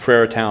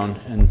Freiratown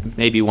and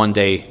maybe one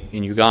day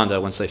in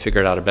Uganda once they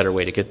figured out a better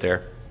way to get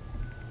there.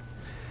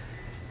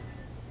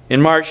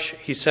 In March,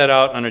 he set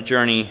out on a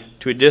journey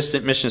to a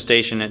distant mission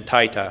station at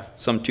Taita,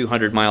 some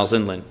 200 miles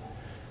inland.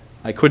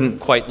 I couldn't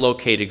quite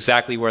locate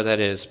exactly where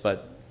that is,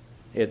 but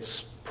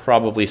it's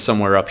probably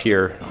somewhere up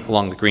here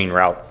along the Green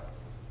Route.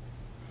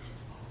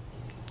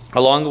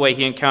 Along the way,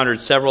 he encountered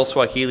several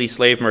Swahili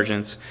slave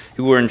merchants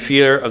who were in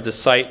fear of the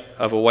sight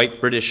of a white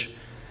British,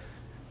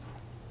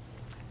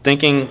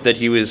 thinking that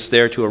he was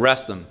there to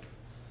arrest them.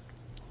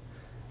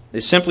 They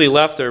simply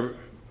left their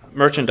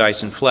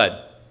merchandise and fled.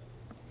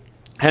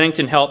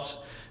 Hannington helped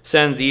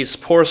send these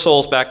poor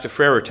souls back to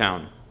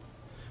Freiratown,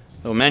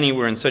 though many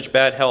were in such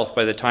bad health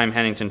by the time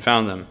Hannington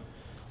found them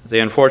that they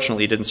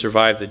unfortunately didn't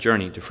survive the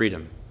journey to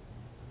freedom.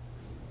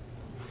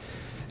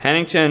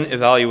 Hannington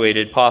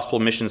evaluated possible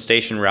mission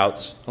station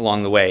routes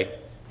along the way.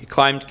 He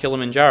climbed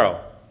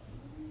Kilimanjaro,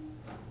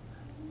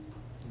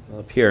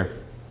 up here,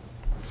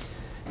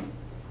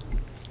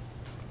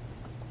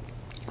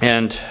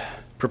 and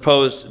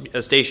proposed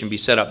a station be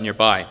set up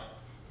nearby.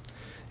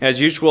 As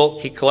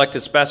usual, he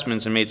collected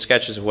specimens and made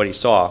sketches of what he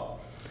saw.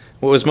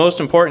 What was most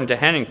important to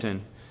Hannington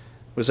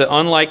was that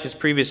unlike his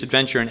previous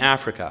adventure in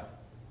Africa,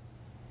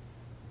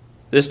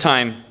 this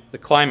time the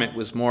climate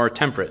was more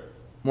temperate,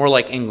 more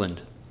like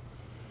England.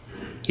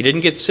 He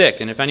didn't get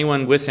sick, and if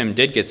anyone with him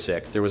did get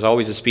sick, there was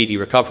always a speedy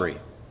recovery.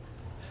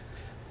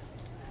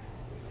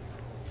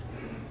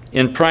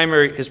 His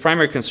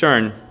primary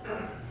concern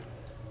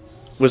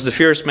was the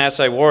fierce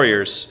Maasai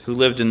warriors who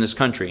lived in this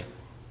country.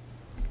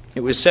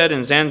 It was said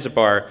in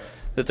Zanzibar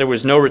that there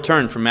was no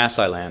return from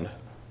Maasai land,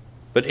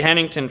 but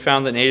Hannington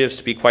found the natives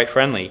to be quite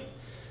friendly,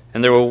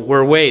 and there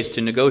were ways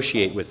to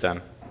negotiate with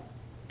them.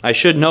 I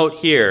should note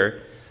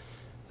here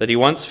that he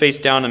once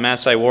faced down a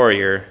Maasai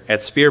warrior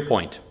at spear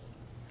point.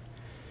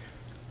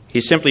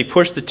 He simply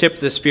pushed the tip of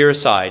the spear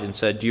aside and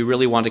said, "Do you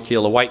really want to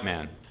kill a white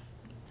man?"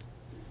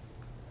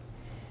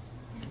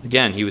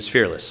 Again, he was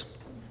fearless.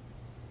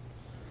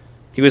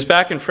 He was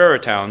back in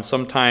Freiratown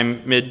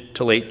sometime mid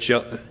to late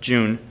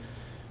June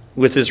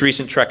with his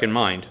recent trek in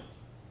mind.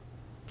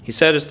 He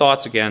set his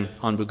thoughts again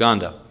on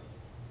Buganda.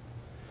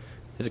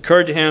 It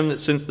occurred to him that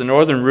since the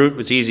northern route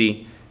was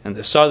easy and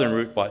the southern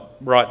route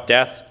brought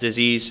death,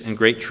 disease, and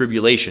great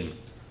tribulation,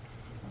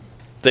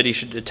 that he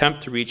should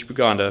attempt to reach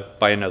Buganda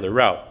by another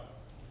route.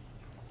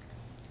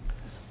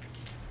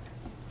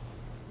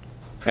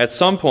 At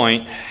some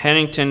point,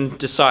 Hannington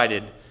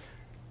decided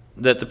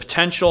that the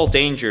potential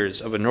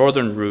dangers of a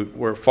northern route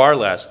were far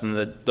less than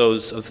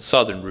those of the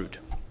southern route.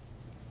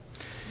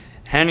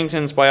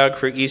 Hannington's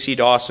biographer E.C.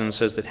 Dawson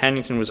says that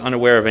Hannington was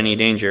unaware of any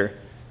danger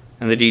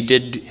and that he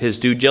did his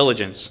due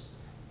diligence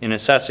in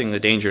assessing the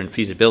danger and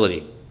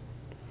feasibility.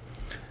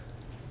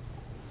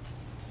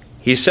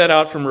 He set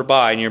out from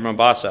Rabai near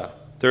Mombasa,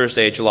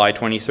 Thursday, July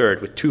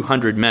 23rd, with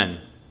 200 men,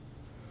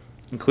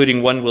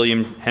 including one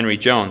William Henry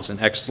Jones, an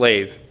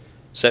ex-slave,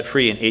 set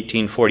free in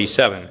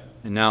 1847,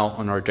 and now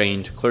an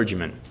ordained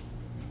clergyman.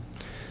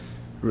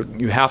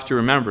 You have to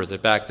remember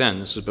that back then,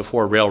 this was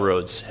before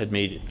railroads had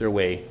made their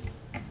way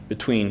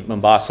between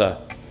Mombasa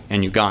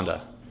and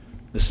Uganda.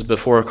 This is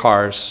before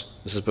cars,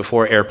 this is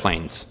before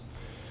airplanes.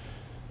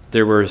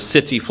 There were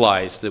tsetse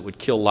flies that would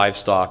kill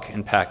livestock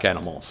and pack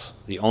animals.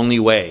 The only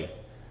way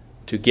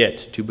to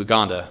get to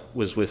Buganda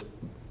was with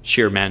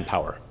sheer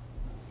manpower.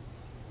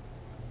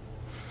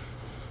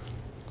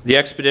 The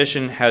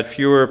expedition had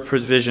fewer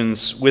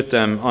provisions with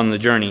them on the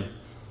journey,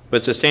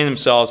 but sustained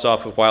themselves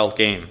off of wild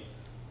game.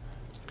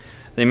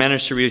 They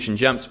managed to reach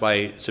Njemts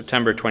by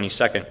September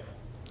 22nd.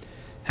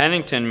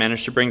 Hannington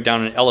managed to bring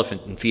down an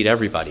elephant and feed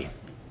everybody.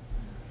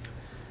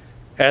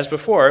 As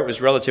before, it was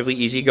relatively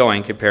easy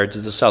going compared to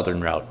the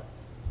southern route.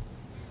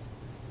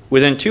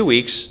 Within 2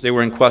 weeks, they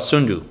were in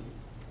Kwasundu.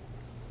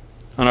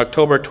 On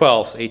October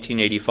 12,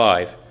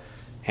 1885,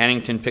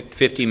 Hannington picked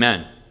 50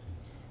 men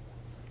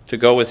to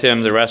go with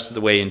him the rest of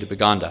the way into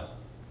Buganda,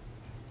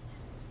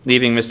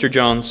 leaving Mr.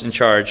 Jones in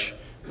charge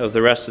of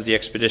the rest of the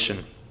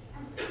expedition.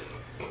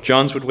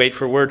 Jones would wait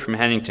for word from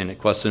Hannington at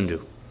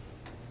Kwasundu.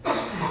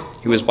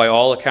 He was by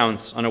all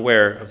accounts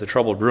unaware of the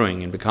trouble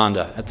brewing in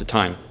Buganda at the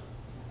time.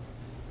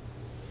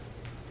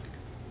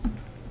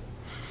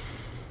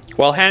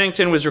 While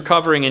Hannington was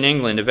recovering in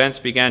England, events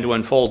began to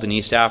unfold in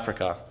East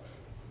Africa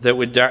that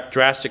would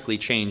drastically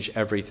change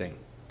everything.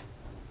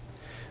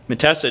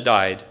 Mutesa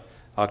died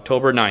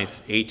October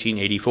 9th,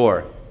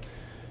 1884.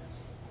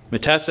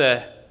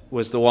 Mutesa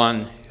was the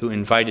one who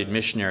invited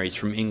missionaries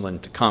from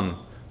England to come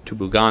to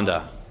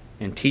Buganda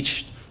and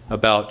teach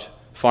about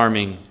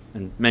farming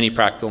and many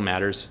practical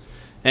matters,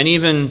 and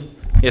even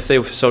if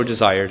they so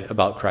desired,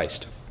 about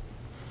Christ.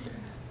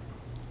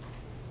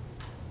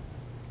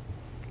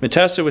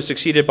 Mutesa was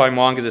succeeded by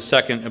Mwanga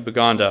II of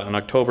Buganda on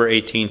October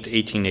 18,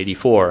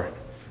 1884,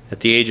 at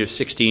the age of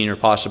 16 or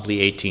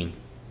possibly 18.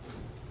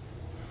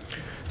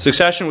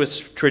 Succession was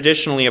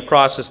traditionally a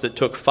process that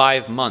took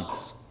 5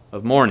 months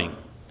of mourning,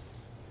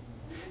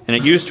 and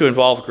it used to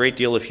involve a great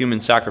deal of human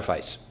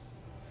sacrifice.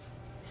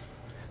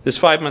 This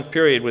 5-month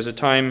period was a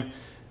time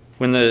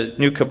when the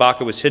new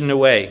Kabaka was hidden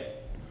away.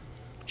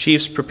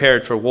 Chiefs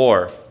prepared for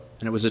war,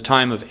 and it was a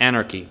time of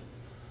anarchy.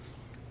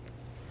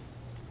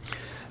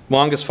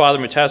 Mwanga's father,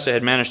 Mutesa,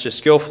 had managed to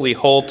skillfully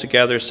hold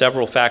together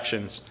several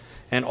factions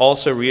and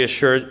also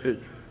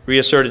reasserted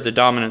the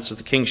dominance of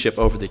the kingship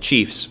over the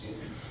chiefs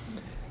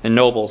and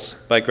nobles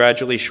by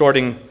greatly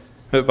shorting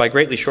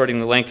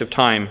the length of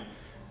time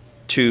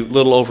to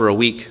little over a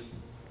week.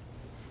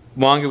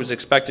 Mwanga was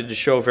expected to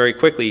show very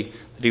quickly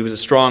that he was a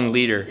strong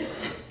leader,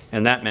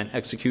 and that meant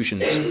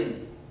executions.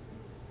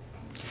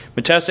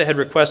 Mutesa had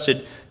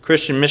requested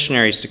Christian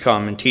missionaries to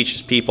come and teach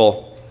his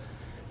people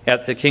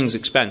at the king's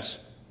expense.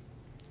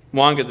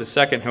 Mwanga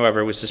II,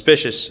 however, was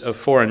suspicious of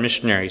foreign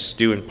missionaries,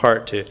 due in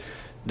part to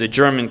the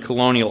German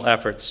colonial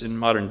efforts in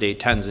modern-day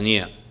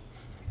Tanzania,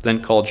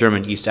 then called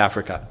German East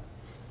Africa,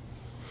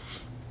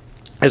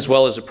 as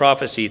well as a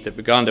prophecy that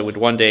Buganda would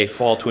one day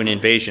fall to an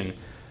invasion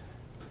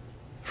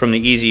from the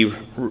east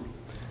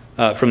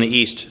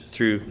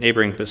through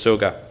neighboring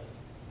Busoga.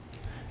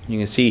 You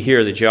can see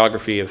here the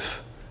geography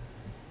of,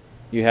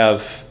 you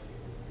have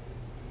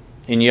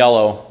in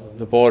yellow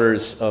the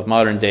borders of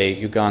modern-day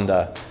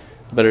Uganda,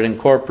 but it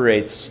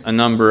incorporates a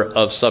number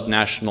of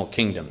subnational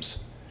kingdoms.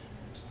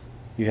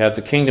 You have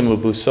the Kingdom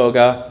of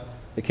Busoga,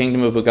 the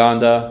Kingdom of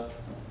Buganda,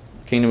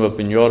 the Kingdom of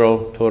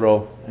Bunyoro,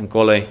 Toro, and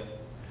Gole.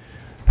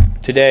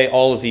 Today,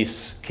 all of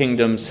these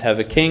kingdoms have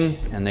a king,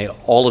 and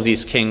all of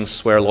these kings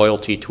swear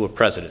loyalty to a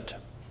president.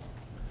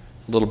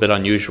 A little bit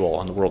unusual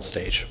on the world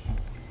stage.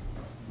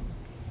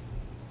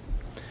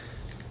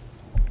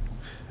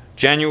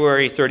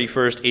 January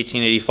 31st,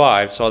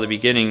 1885 saw the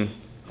beginning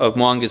of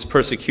Mwanga's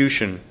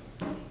persecution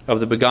of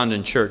the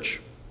Bugandan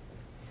church,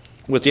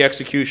 with the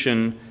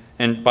execution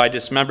and by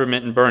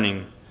dismemberment and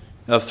burning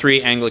of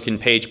 3 Anglican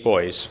page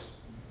boys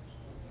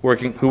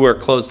who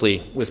worked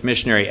closely with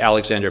missionary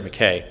Alexander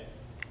Mackay.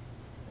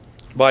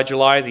 By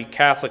July, the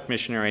Catholic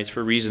missionaries,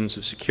 for reasons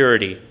of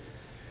security,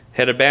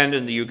 had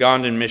abandoned the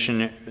Ugandan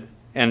mission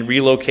and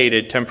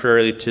relocated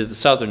temporarily to the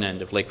southern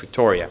end of Lake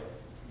Victoria.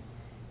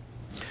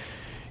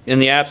 In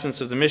the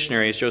absence of the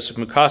missionaries, Joseph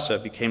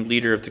Mukasa became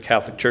leader of the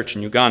Catholic Church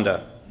in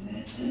Uganda.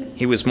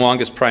 He was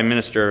Mwanga's prime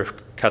minister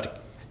of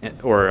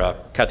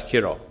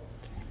Katikiro.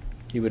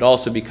 He would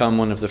also become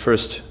one of the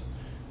first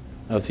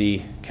of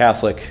the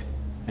Catholic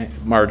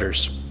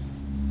martyrs.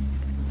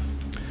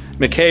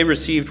 Mackay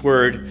received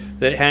word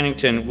that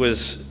Hannington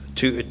was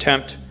to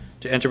attempt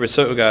to enter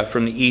Busoga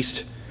from the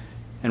east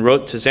and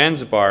wrote to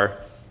Zanzibar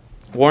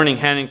warning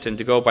Hannington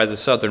to go by the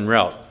southern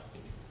route.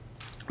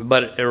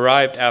 But it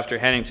arrived after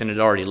Hannington had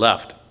already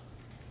left.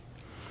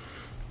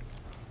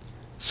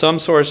 Some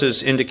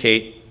sources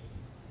indicate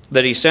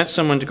that he sent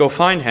someone to go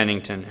find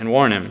Hannington and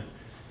warn him,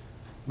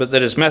 but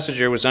that his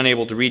messenger was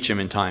unable to reach him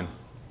in time.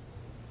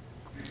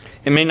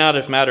 It may not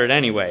have mattered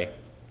anyway.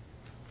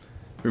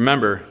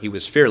 Remember, he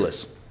was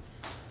fearless.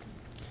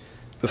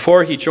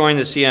 Before he joined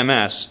the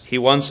CMS, he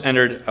once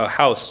entered a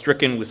house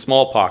stricken with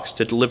smallpox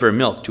to deliver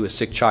milk to a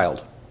sick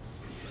child,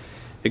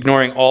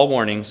 ignoring all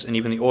warnings and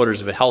even the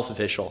orders of a health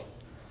official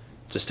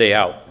to stay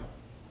out.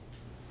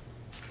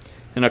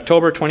 On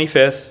October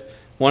 25th,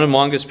 one of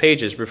Mwanga's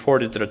pages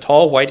reported that a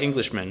tall white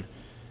Englishman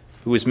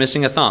who was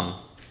missing a thumb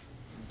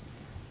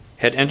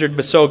had entered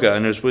Busoga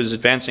and was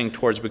advancing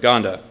towards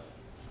Buganda.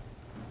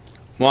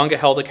 Mwanga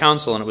held a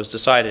council, and it was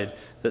decided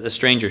that the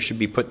stranger should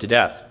be put to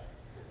death.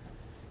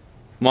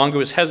 Mwanga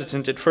was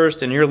hesitant at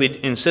first and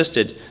nearly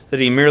insisted that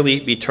he merely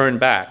be turned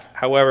back.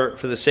 However,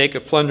 for the sake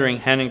of plundering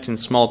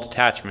Hannington's small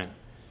detachment,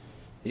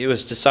 it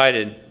was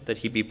decided that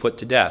he be put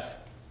to death.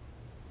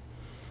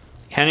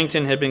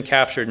 Hannington had been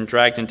captured and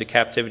dragged into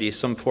captivity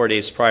some 4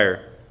 days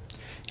prior.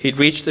 He'd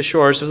reached the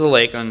shores of the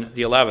lake on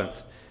the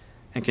 11th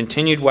and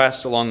continued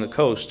west along the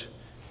coast,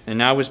 and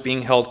now was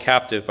being held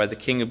captive by the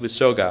king of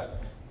Busoga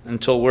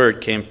until word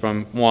came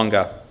from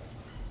Mwanga.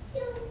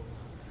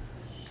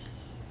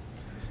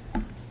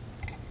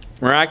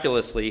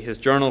 Miraculously, his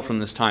journal from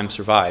this time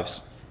survives.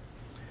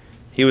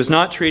 He was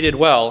not treated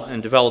well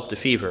and developed a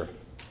fever.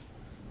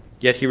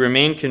 Yet he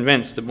remained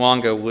convinced that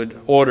Mwanga would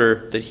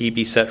order that he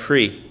be set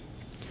free.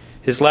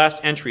 His last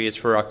entry is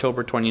for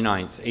October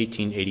 29th,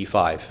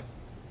 1885.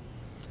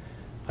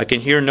 I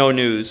can hear no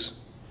news,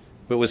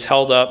 but was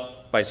held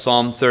up by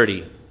Psalm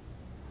 30,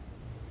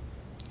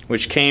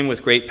 which came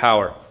with great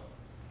power.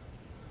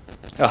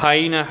 A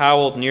hyena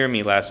howled near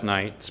me last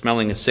night,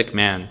 smelling a sick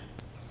man,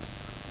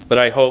 but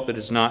I hope it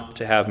is not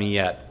to have me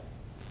yet.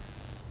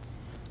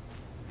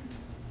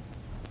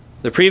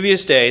 The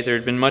previous day there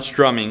had been much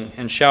drumming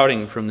and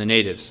shouting from the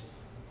natives.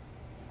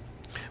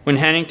 When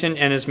Hannington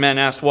and his men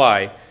asked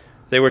why,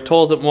 they were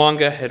told that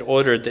Mwanga had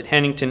ordered that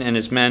Hannington and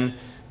his men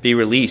be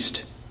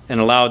released and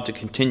allowed to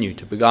continue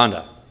to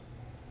Buganda.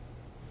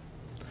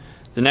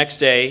 The next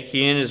day,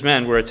 he and his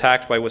men were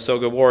attacked by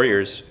Wasoga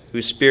warriors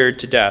who speared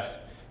to death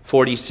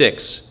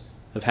 46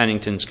 of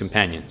Hannington's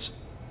companions.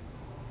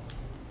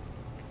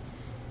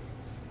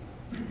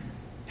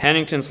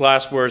 Hannington's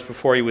last words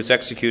before he was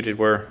executed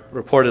were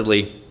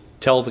reportedly,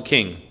 "Tell the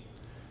king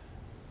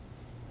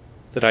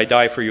that I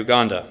die for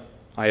Uganda.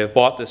 I have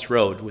bought this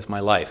road with my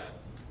life."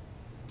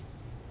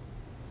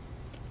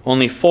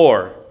 Only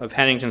 4 of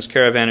Hannington's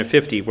caravan of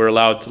 50 were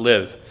allowed to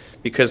live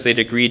because they'd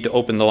agreed to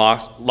open the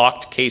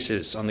locked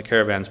cases on the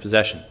caravan's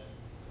possession.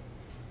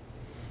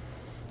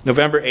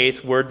 November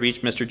 8th, word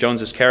reached Mr.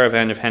 Jones's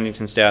caravan of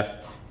Hannington's death,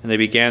 and they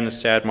began the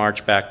sad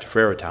march back to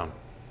Freratown.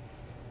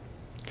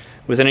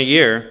 Within a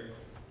year,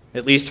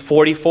 at least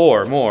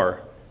 44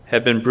 more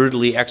had been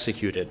brutally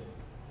executed,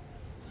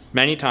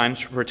 many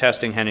times for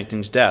protesting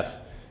Hannington's death,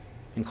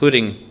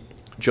 including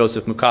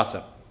Joseph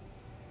Mukasa.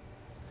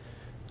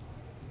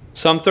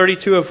 Some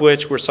 32 of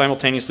which were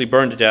simultaneously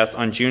burned to death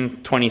on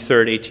June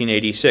 23,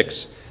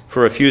 1886,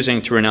 for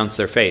refusing to renounce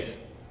their faith.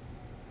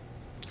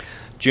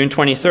 June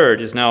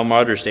 23rd is now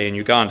Martyrs' Day in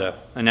Uganda,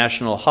 a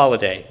national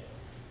holiday.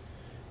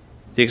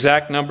 The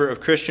exact number of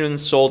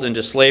Christians sold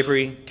into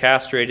slavery,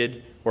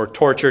 castrated, or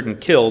tortured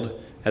and killed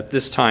at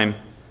this time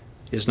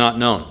is not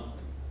known.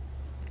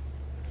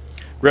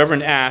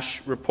 Reverend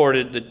Ash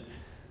reported that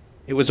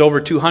it was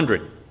over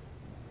 200.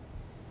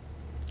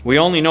 We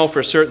only know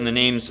for certain the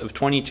names of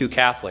 22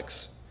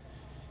 Catholics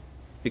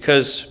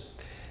because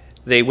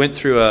they went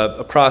through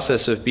a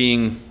process of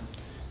being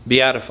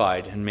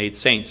beatified and made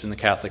saints in the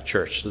Catholic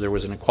Church, so there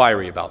was an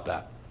inquiry about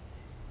that.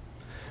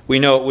 We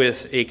know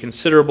with a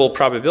considerable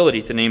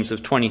probability the names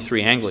of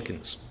 23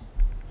 Anglicans.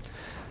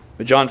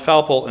 But John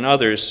Falpole and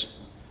others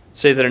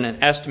say that an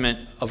estimate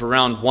of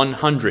around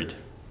 100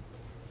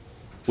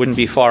 wouldn't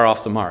be far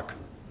off the mark.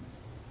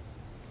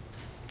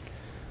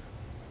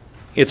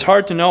 It's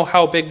hard to know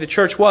how big the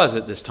church was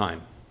at this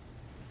time.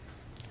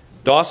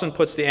 Dawson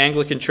puts the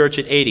Anglican Church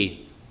at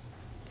 80.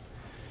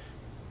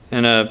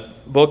 And a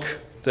book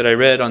that I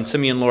read on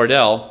Simeon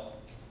Lordell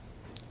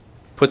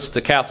puts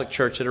the Catholic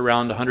Church at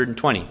around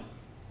 120.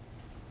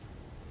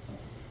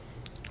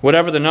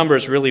 Whatever the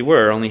numbers really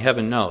were, only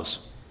heaven knows.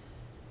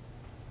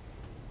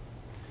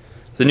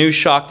 The news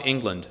shocked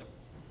England.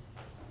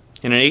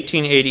 And in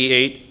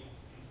 1888,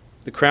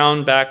 the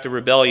Crown backed a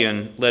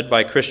rebellion led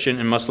by Christian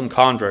and Muslim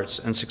converts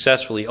and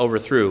successfully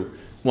overthrew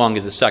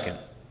Mwanga II.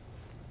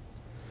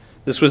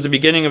 This was the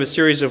beginning of a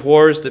series of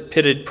wars that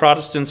pitted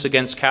Protestants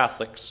against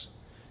Catholics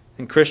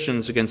and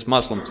Christians against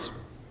Muslims.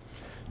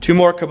 2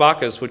 more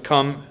Kabakas would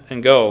come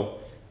and go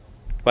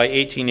by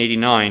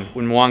 1889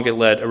 when Mwanga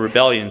led a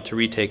rebellion to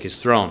retake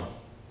his throne.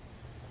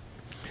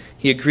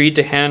 He agreed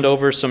to hand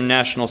over some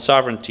national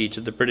sovereignty to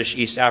the British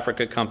East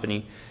Africa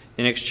Company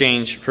in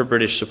exchange for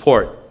British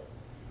support.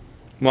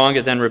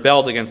 Mwanga then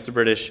rebelled against the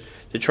British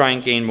to try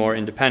and gain more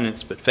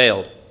independence, but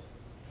failed.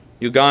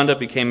 Uganda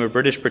became a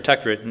British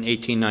protectorate in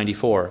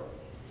 1894.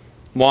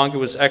 Mwanga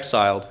was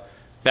exiled,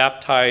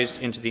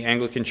 baptized into the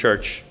Anglican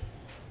Church,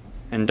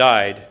 and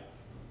died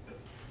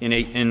in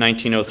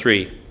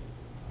 1903.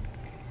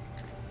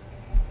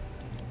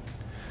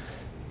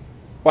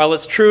 While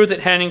it's true that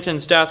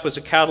Hannington's death was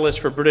a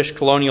catalyst for British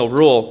colonial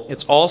rule,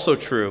 it's also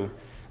true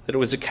that it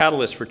was a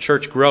catalyst for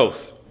church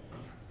growth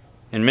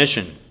and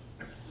mission.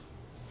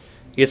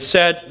 It's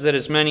said that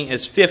as many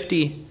as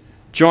 50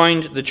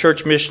 joined the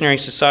Church Missionary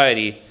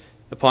Society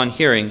upon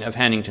hearing of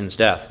Hannington's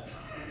death.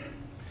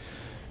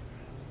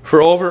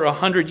 For over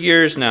 100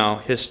 years now,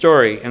 his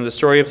story and the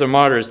story of the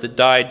martyrs that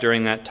died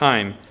during that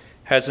time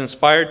has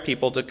inspired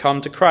people to come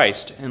to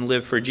Christ and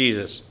live for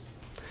Jesus.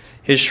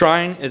 His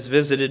shrine is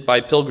visited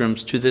by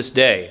pilgrims to this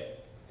day,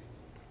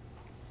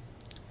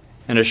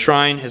 and a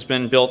shrine has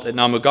been built at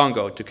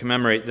Namugongo to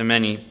commemorate the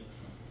many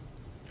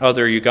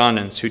other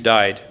Ugandans who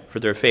died for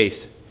their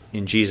faith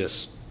in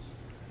Jesus.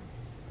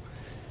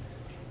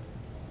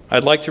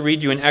 I'd like to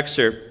read you an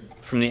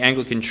excerpt from the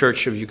Anglican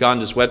Church of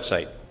Uganda's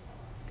website.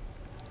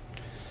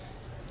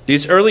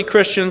 These early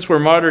Christians were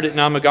martyred at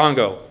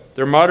Namugongo.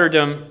 Their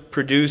martyrdom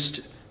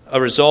produced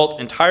a result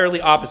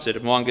entirely opposite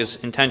of Mwanga's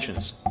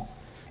intentions.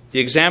 The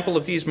example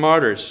of these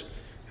martyrs,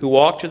 who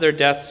walked to their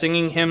death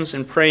singing hymns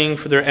and praying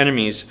for their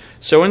enemies,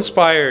 so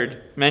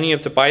inspired many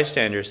of the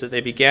bystanders that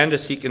they began to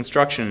seek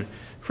instruction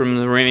from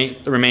the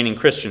remaining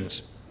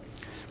Christians.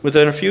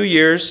 Within a few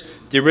years,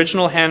 the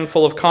original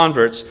handful of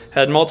converts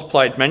had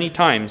multiplied many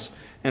times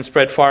and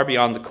spread far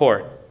beyond the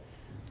court.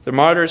 The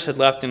martyrs had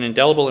left an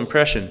indelible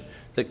impression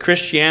that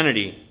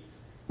Christianity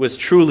was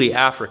truly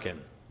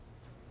African,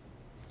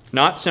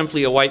 not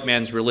simply a white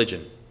man's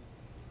religion.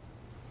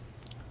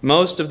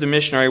 Most of the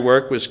missionary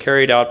work was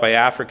carried out by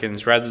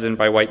Africans rather than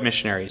by white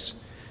missionaries,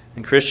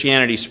 and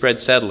Christianity spread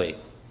steadily.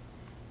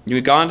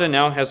 Uganda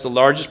now has the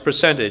largest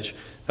percentage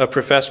of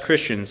professed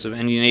Christians of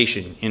any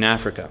nation in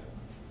Africa.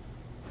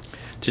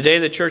 Today,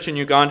 the church in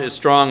Uganda is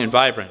strong and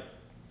vibrant.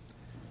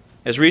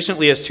 As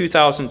recently as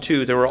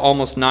 2002, there were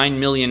almost 9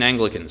 million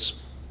Anglicans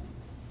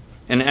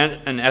and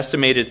an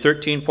estimated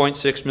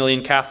 13.6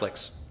 million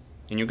Catholics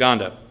in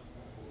Uganda.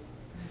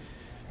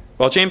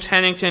 While James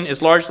Hannington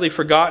is largely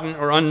forgotten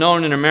or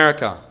unknown in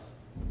America,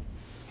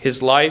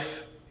 his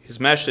life, his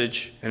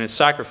message, and his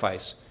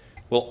sacrifice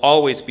will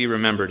always be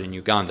remembered in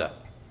Uganda.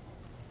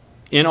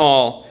 In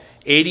all,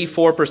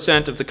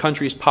 84% of the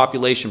country's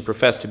population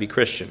profess to be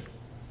Christian.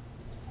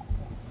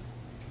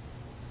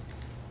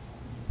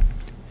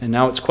 And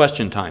now it's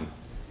question time.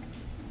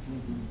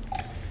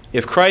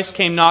 If Christ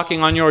came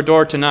knocking on your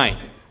door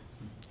tonight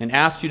and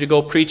asked you to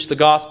go preach the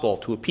gospel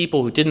to a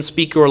people who didn't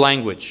speak your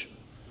language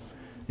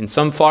in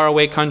some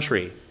faraway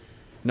country,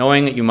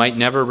 knowing that you might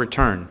never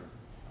return,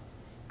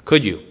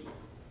 could you?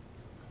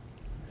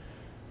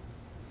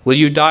 Will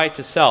you die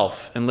to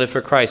self and live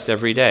for Christ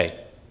every day?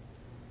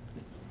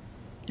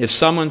 If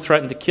someone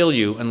threatened to kill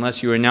you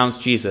unless you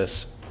renounced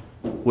Jesus,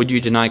 would you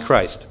deny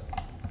Christ?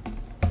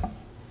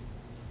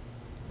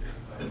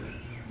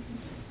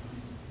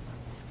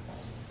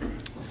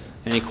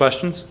 Any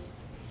questions?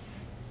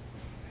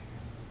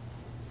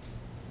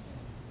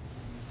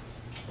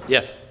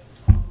 Yes?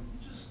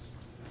 Just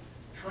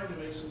trying to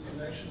make some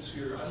connections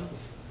here. I'm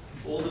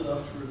old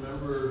enough to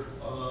remember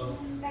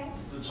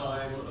the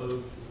time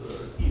of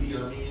Idi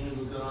Amin in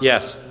Uganda.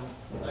 Yes.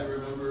 And I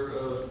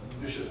remember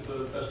Bishop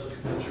Festus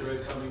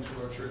Kabinjire coming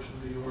to our church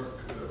in New York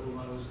when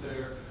I was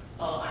there.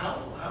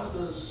 How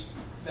does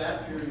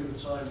that period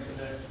of time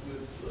connect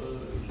with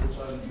the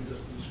time that you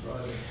just been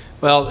describing?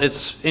 Well,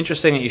 it's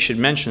interesting that you should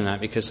mention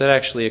that, because that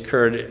actually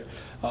occurred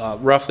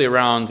roughly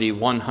around the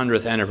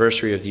 100th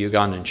anniversary of the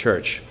Ugandan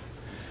church.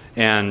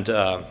 And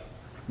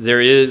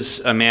there is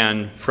a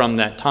man from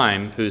that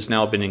time who's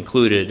now been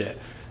included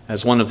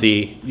as one of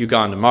the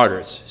Uganda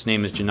martyrs. His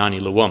name is Janani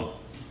Luwum.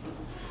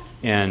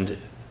 And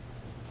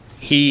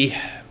he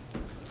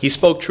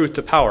spoke truth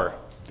to power.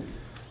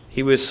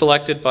 He was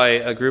selected by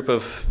a group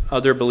of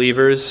other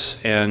believers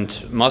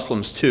and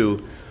Muslims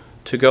too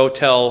to go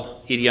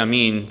tell Idi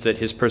Amin that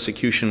his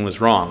persecution was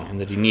wrong and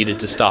that he needed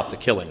to stop the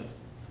killing.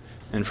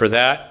 And for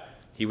that,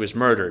 he was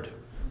murdered.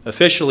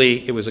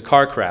 Officially, it was a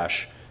car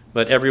crash,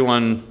 but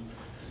everyone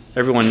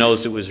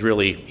knows it was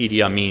really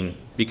Idi Amin,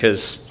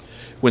 because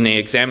when they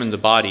examined the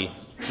body,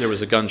 there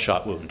was a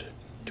gunshot wound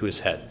to his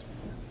head.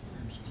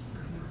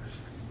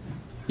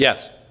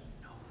 Yes?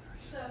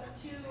 So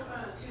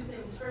two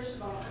things. First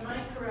of all, am I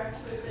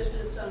correct that this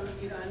is some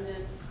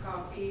Ugandan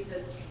coffee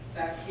that's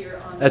back here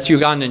on That's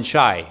Ugandan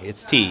chai.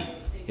 It's tea.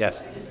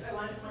 Yes. I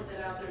want to point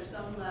that out. There's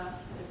some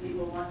left if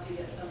people want to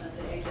get some as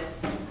they exit.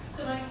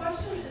 So my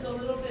question is a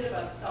little bit of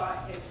a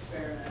thought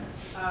experiment.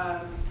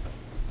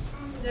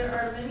 There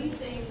are many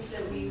things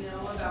that we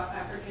know about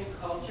African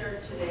culture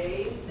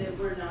today that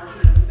were not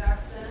known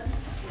back then.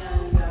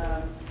 And,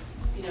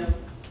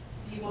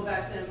 people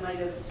back then might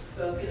have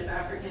spoken of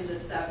Africans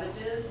as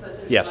savages, but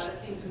there's Yes. a lot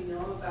of things we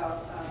know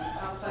about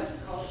complex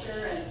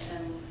culture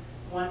and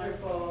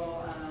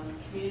wonderful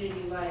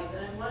community life.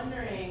 And I'm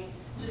wondering,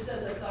 just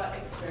as a thought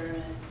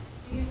experiment,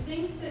 do you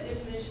think that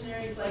if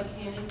missionaries like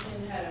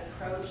Hannington had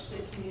approached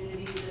the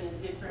communities in a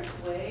different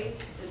way,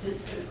 that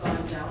this could have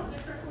gone down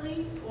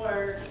differently?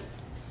 Or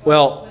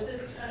was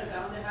this kind of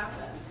bound to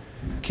happen?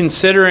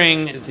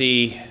 Considering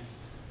the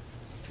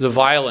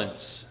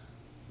violence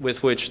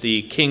with which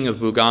the king of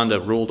Buganda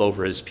ruled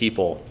over his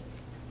people,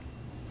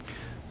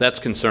 that's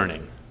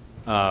concerning.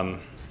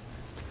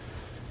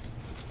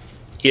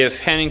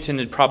 If Hannington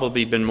had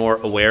probably been more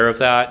aware of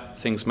that,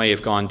 things may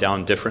have gone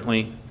down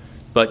differently.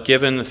 But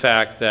given the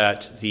fact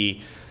that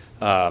the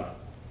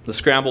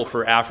scramble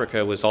for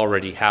Africa was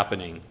already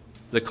happening,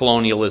 the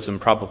colonialism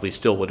probably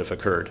still would have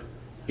occurred.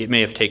 It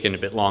may have taken a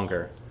bit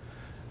longer.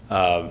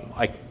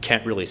 I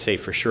can't really say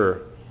for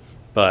sure,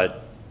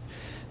 but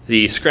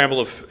the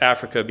scramble of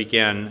Africa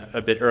began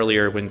a bit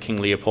earlier when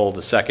King Leopold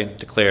II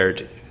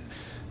declared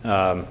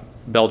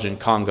Belgian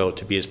Congo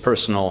to be his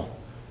personal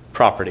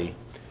property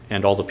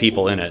and all the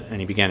people in it,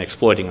 and he began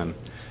exploiting them.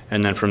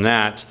 And then from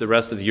that, the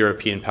rest of the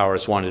European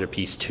powers wanted a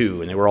peace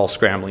too, and they were all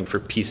scrambling for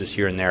pieces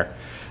here and there.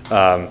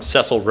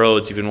 Cecil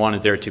Rhodes even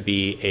wanted there to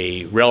be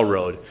a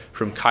railroad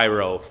from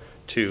Cairo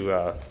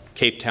to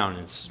Cape Town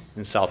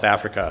in South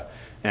Africa,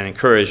 and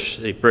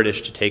encouraged the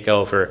British to take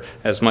over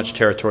as much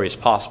territory as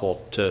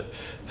possible to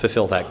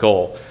fulfill that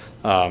goal.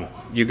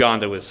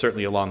 Uganda was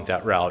certainly along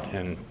that route,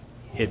 and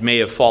it may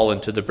have fallen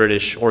to the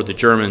British or the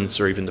Germans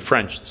or even the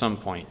French at some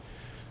point.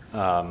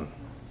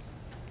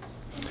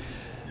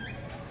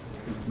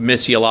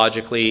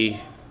 Missiologically,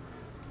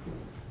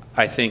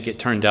 I think it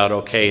turned out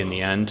okay in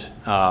the end.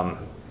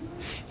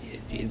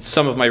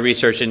 Some of my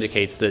research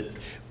indicates that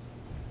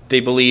they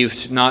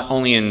believed not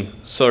only in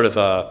sort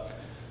of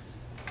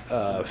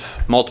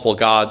multiple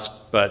gods,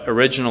 but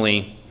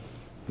originally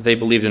they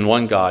believed in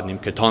one god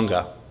named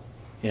Katonga.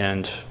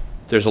 And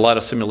there's a lot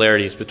of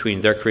similarities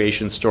between their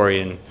creation story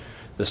and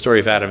the story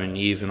of Adam and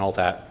Eve and all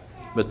that.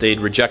 But they'd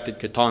rejected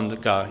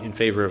Katonga in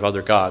favor of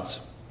other gods.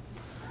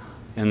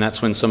 And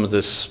that's when some of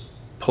this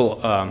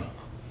polygamy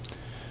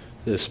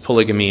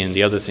and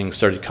the other things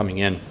started coming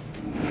in.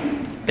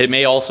 It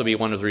may also be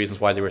one of the reasons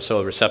why they were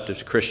so receptive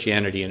to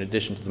Christianity in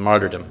addition to the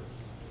martyrdom.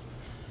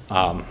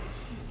 Yeah.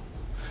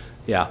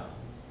 Thank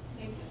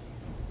you.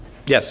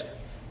 Yes.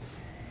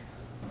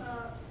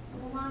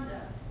 Rwanda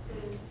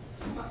is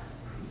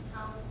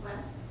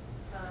southwest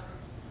of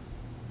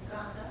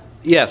Uganda.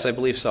 Yes, I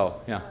believe so.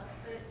 Yeah.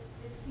 But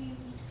it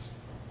seems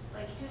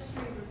like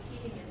history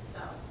repeating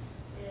itself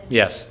in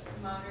Yes.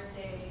 modern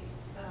day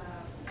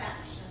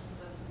factions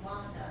of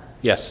Rwanda.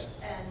 Yes.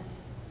 And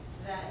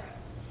that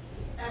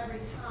every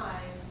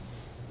time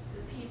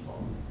the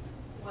people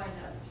wind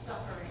up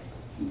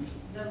suffering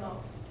the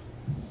most.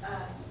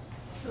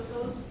 So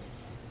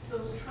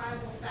those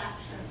tribal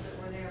factions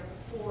that were there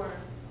before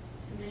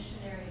the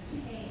missionaries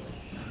came,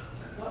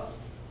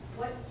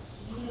 what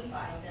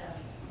unified them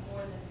more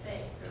than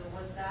faith, or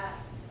was that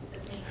the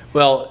main?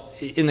 Well,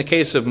 in the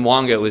case of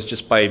Mwanga, it was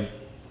just by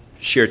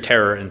sheer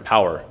terror and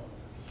power.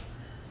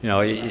 You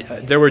know,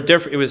 there were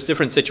it was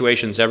different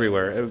situations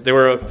everywhere. There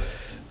were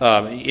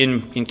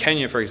in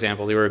Kenya, for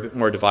example, they were a bit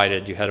more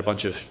divided. You had a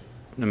bunch of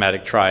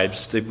nomadic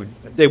tribes.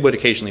 They would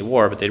occasionally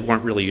war, but they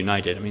weren't really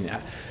united. I mean,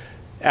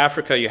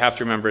 Africa, you have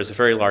to remember, is a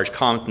very large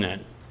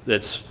continent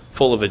that's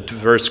full of a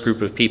diverse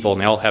group of people,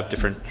 and they all have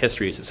different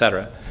histories,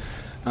 etc.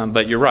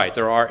 But you're right,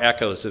 there are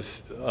echoes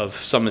of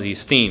some of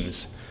these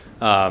themes.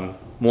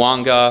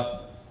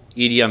 Mwanga,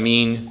 Idi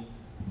Amin,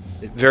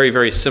 very,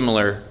 very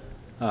similar.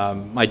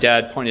 My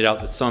dad pointed out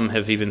that some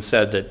have even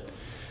said that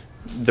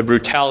the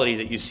brutality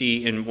that you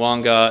see in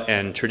Mwanga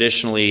and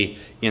traditionally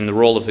in the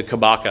role of the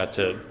Kabaka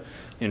to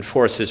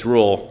enforce his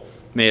rule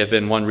may have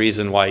been one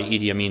reason why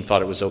Idi Amin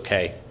thought it was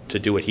okay to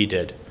do what he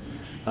did.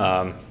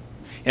 And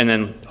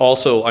then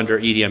also under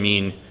Idi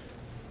Amin,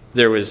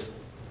 there was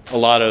a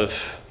lot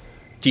of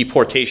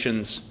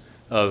deportations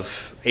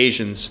of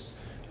Asians.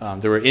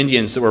 There were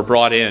Indians that were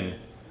brought in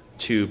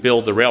to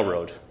build the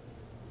railroad.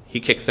 He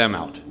kicked them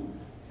out.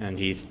 And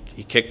he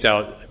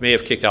may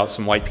have kicked out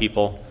some white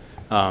people.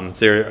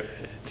 There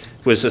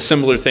was a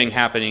similar thing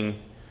happening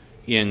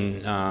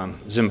in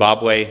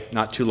Zimbabwe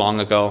not too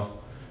long ago,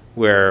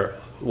 where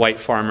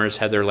white farmers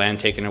had their land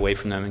taken away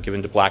from them and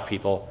given to black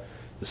people.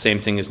 The same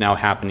thing is now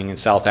happening in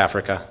South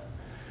Africa.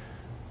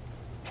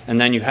 And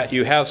then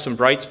you have some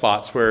bright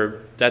spots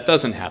where that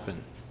doesn't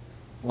happen,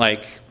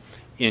 like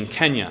in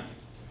Kenya,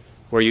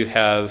 where you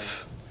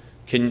have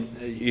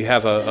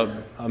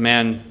a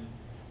man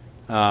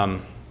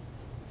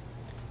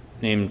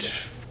named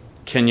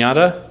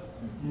Kenyatta,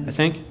 I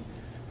think,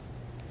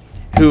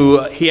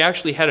 who he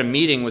actually had a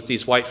meeting with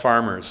these white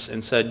farmers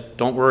and said,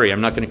 "Don't worry,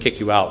 I'm not going to kick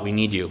you out. We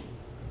need you.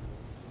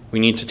 We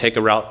need to take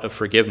a route of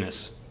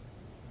forgiveness.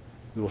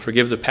 We will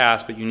forgive the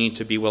past, but you need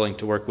to be willing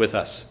to work with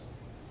us."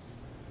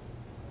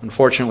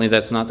 Unfortunately,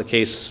 that's not the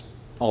case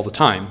all the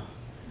time.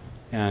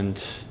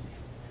 And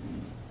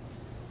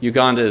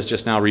Uganda is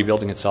just now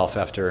rebuilding itself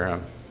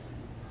after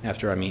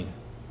Amin.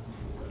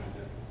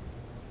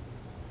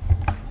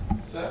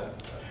 Seth,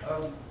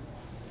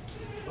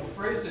 a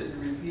phrase that you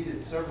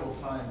repeated several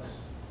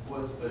times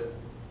was that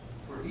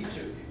for each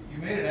of you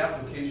made an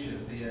application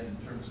at the end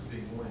in terms of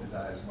being willing to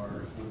die as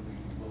martyrs, would we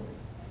be willing?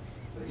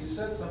 But you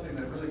said something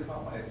that really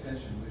caught my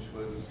attention, which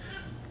was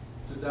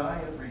to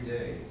die every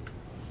day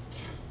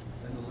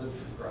and to live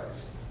for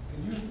Christ.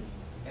 Can you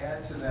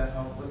add to that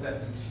what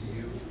that means to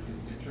you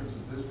in terms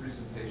of this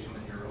presentation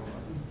and your own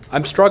life?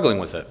 I'm struggling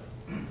with it.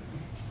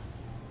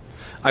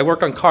 I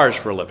work on cars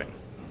for a living.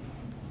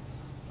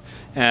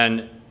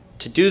 And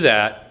to do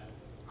that,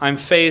 I'm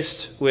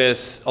faced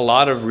with a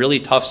lot of really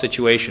tough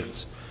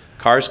situations.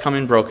 Cars come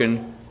in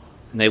broken,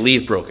 and they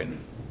leave broken.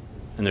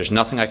 And there's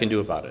nothing I can do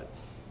about it.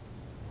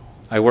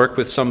 I work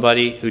with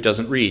somebody who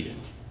doesn't read,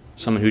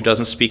 someone who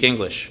doesn't speak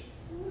English.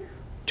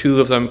 2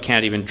 of them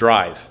can't even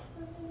drive,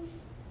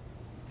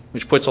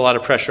 which puts a lot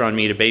of pressure on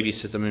me to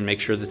babysit them and make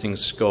sure that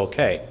things go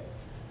okay.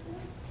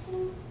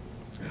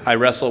 I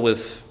wrestle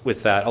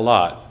with that a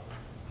lot.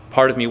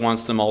 Part of me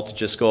wants them all to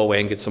just go away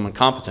and get someone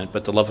competent,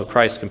 but the love of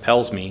Christ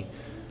compels me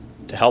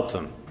to help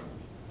them.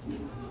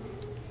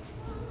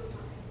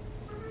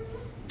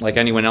 Like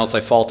anyone else,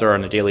 I falter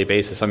on a daily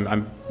basis.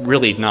 I'm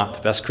really not the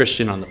best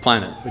Christian on the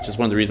planet, which is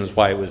one of the reasons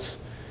why it was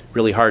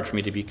really hard for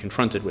me to be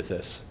confronted with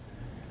this.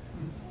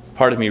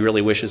 Part of me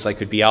really wishes I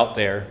could be out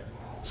there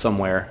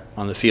somewhere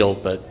on the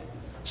field, but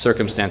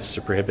circumstances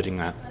are prohibiting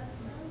that.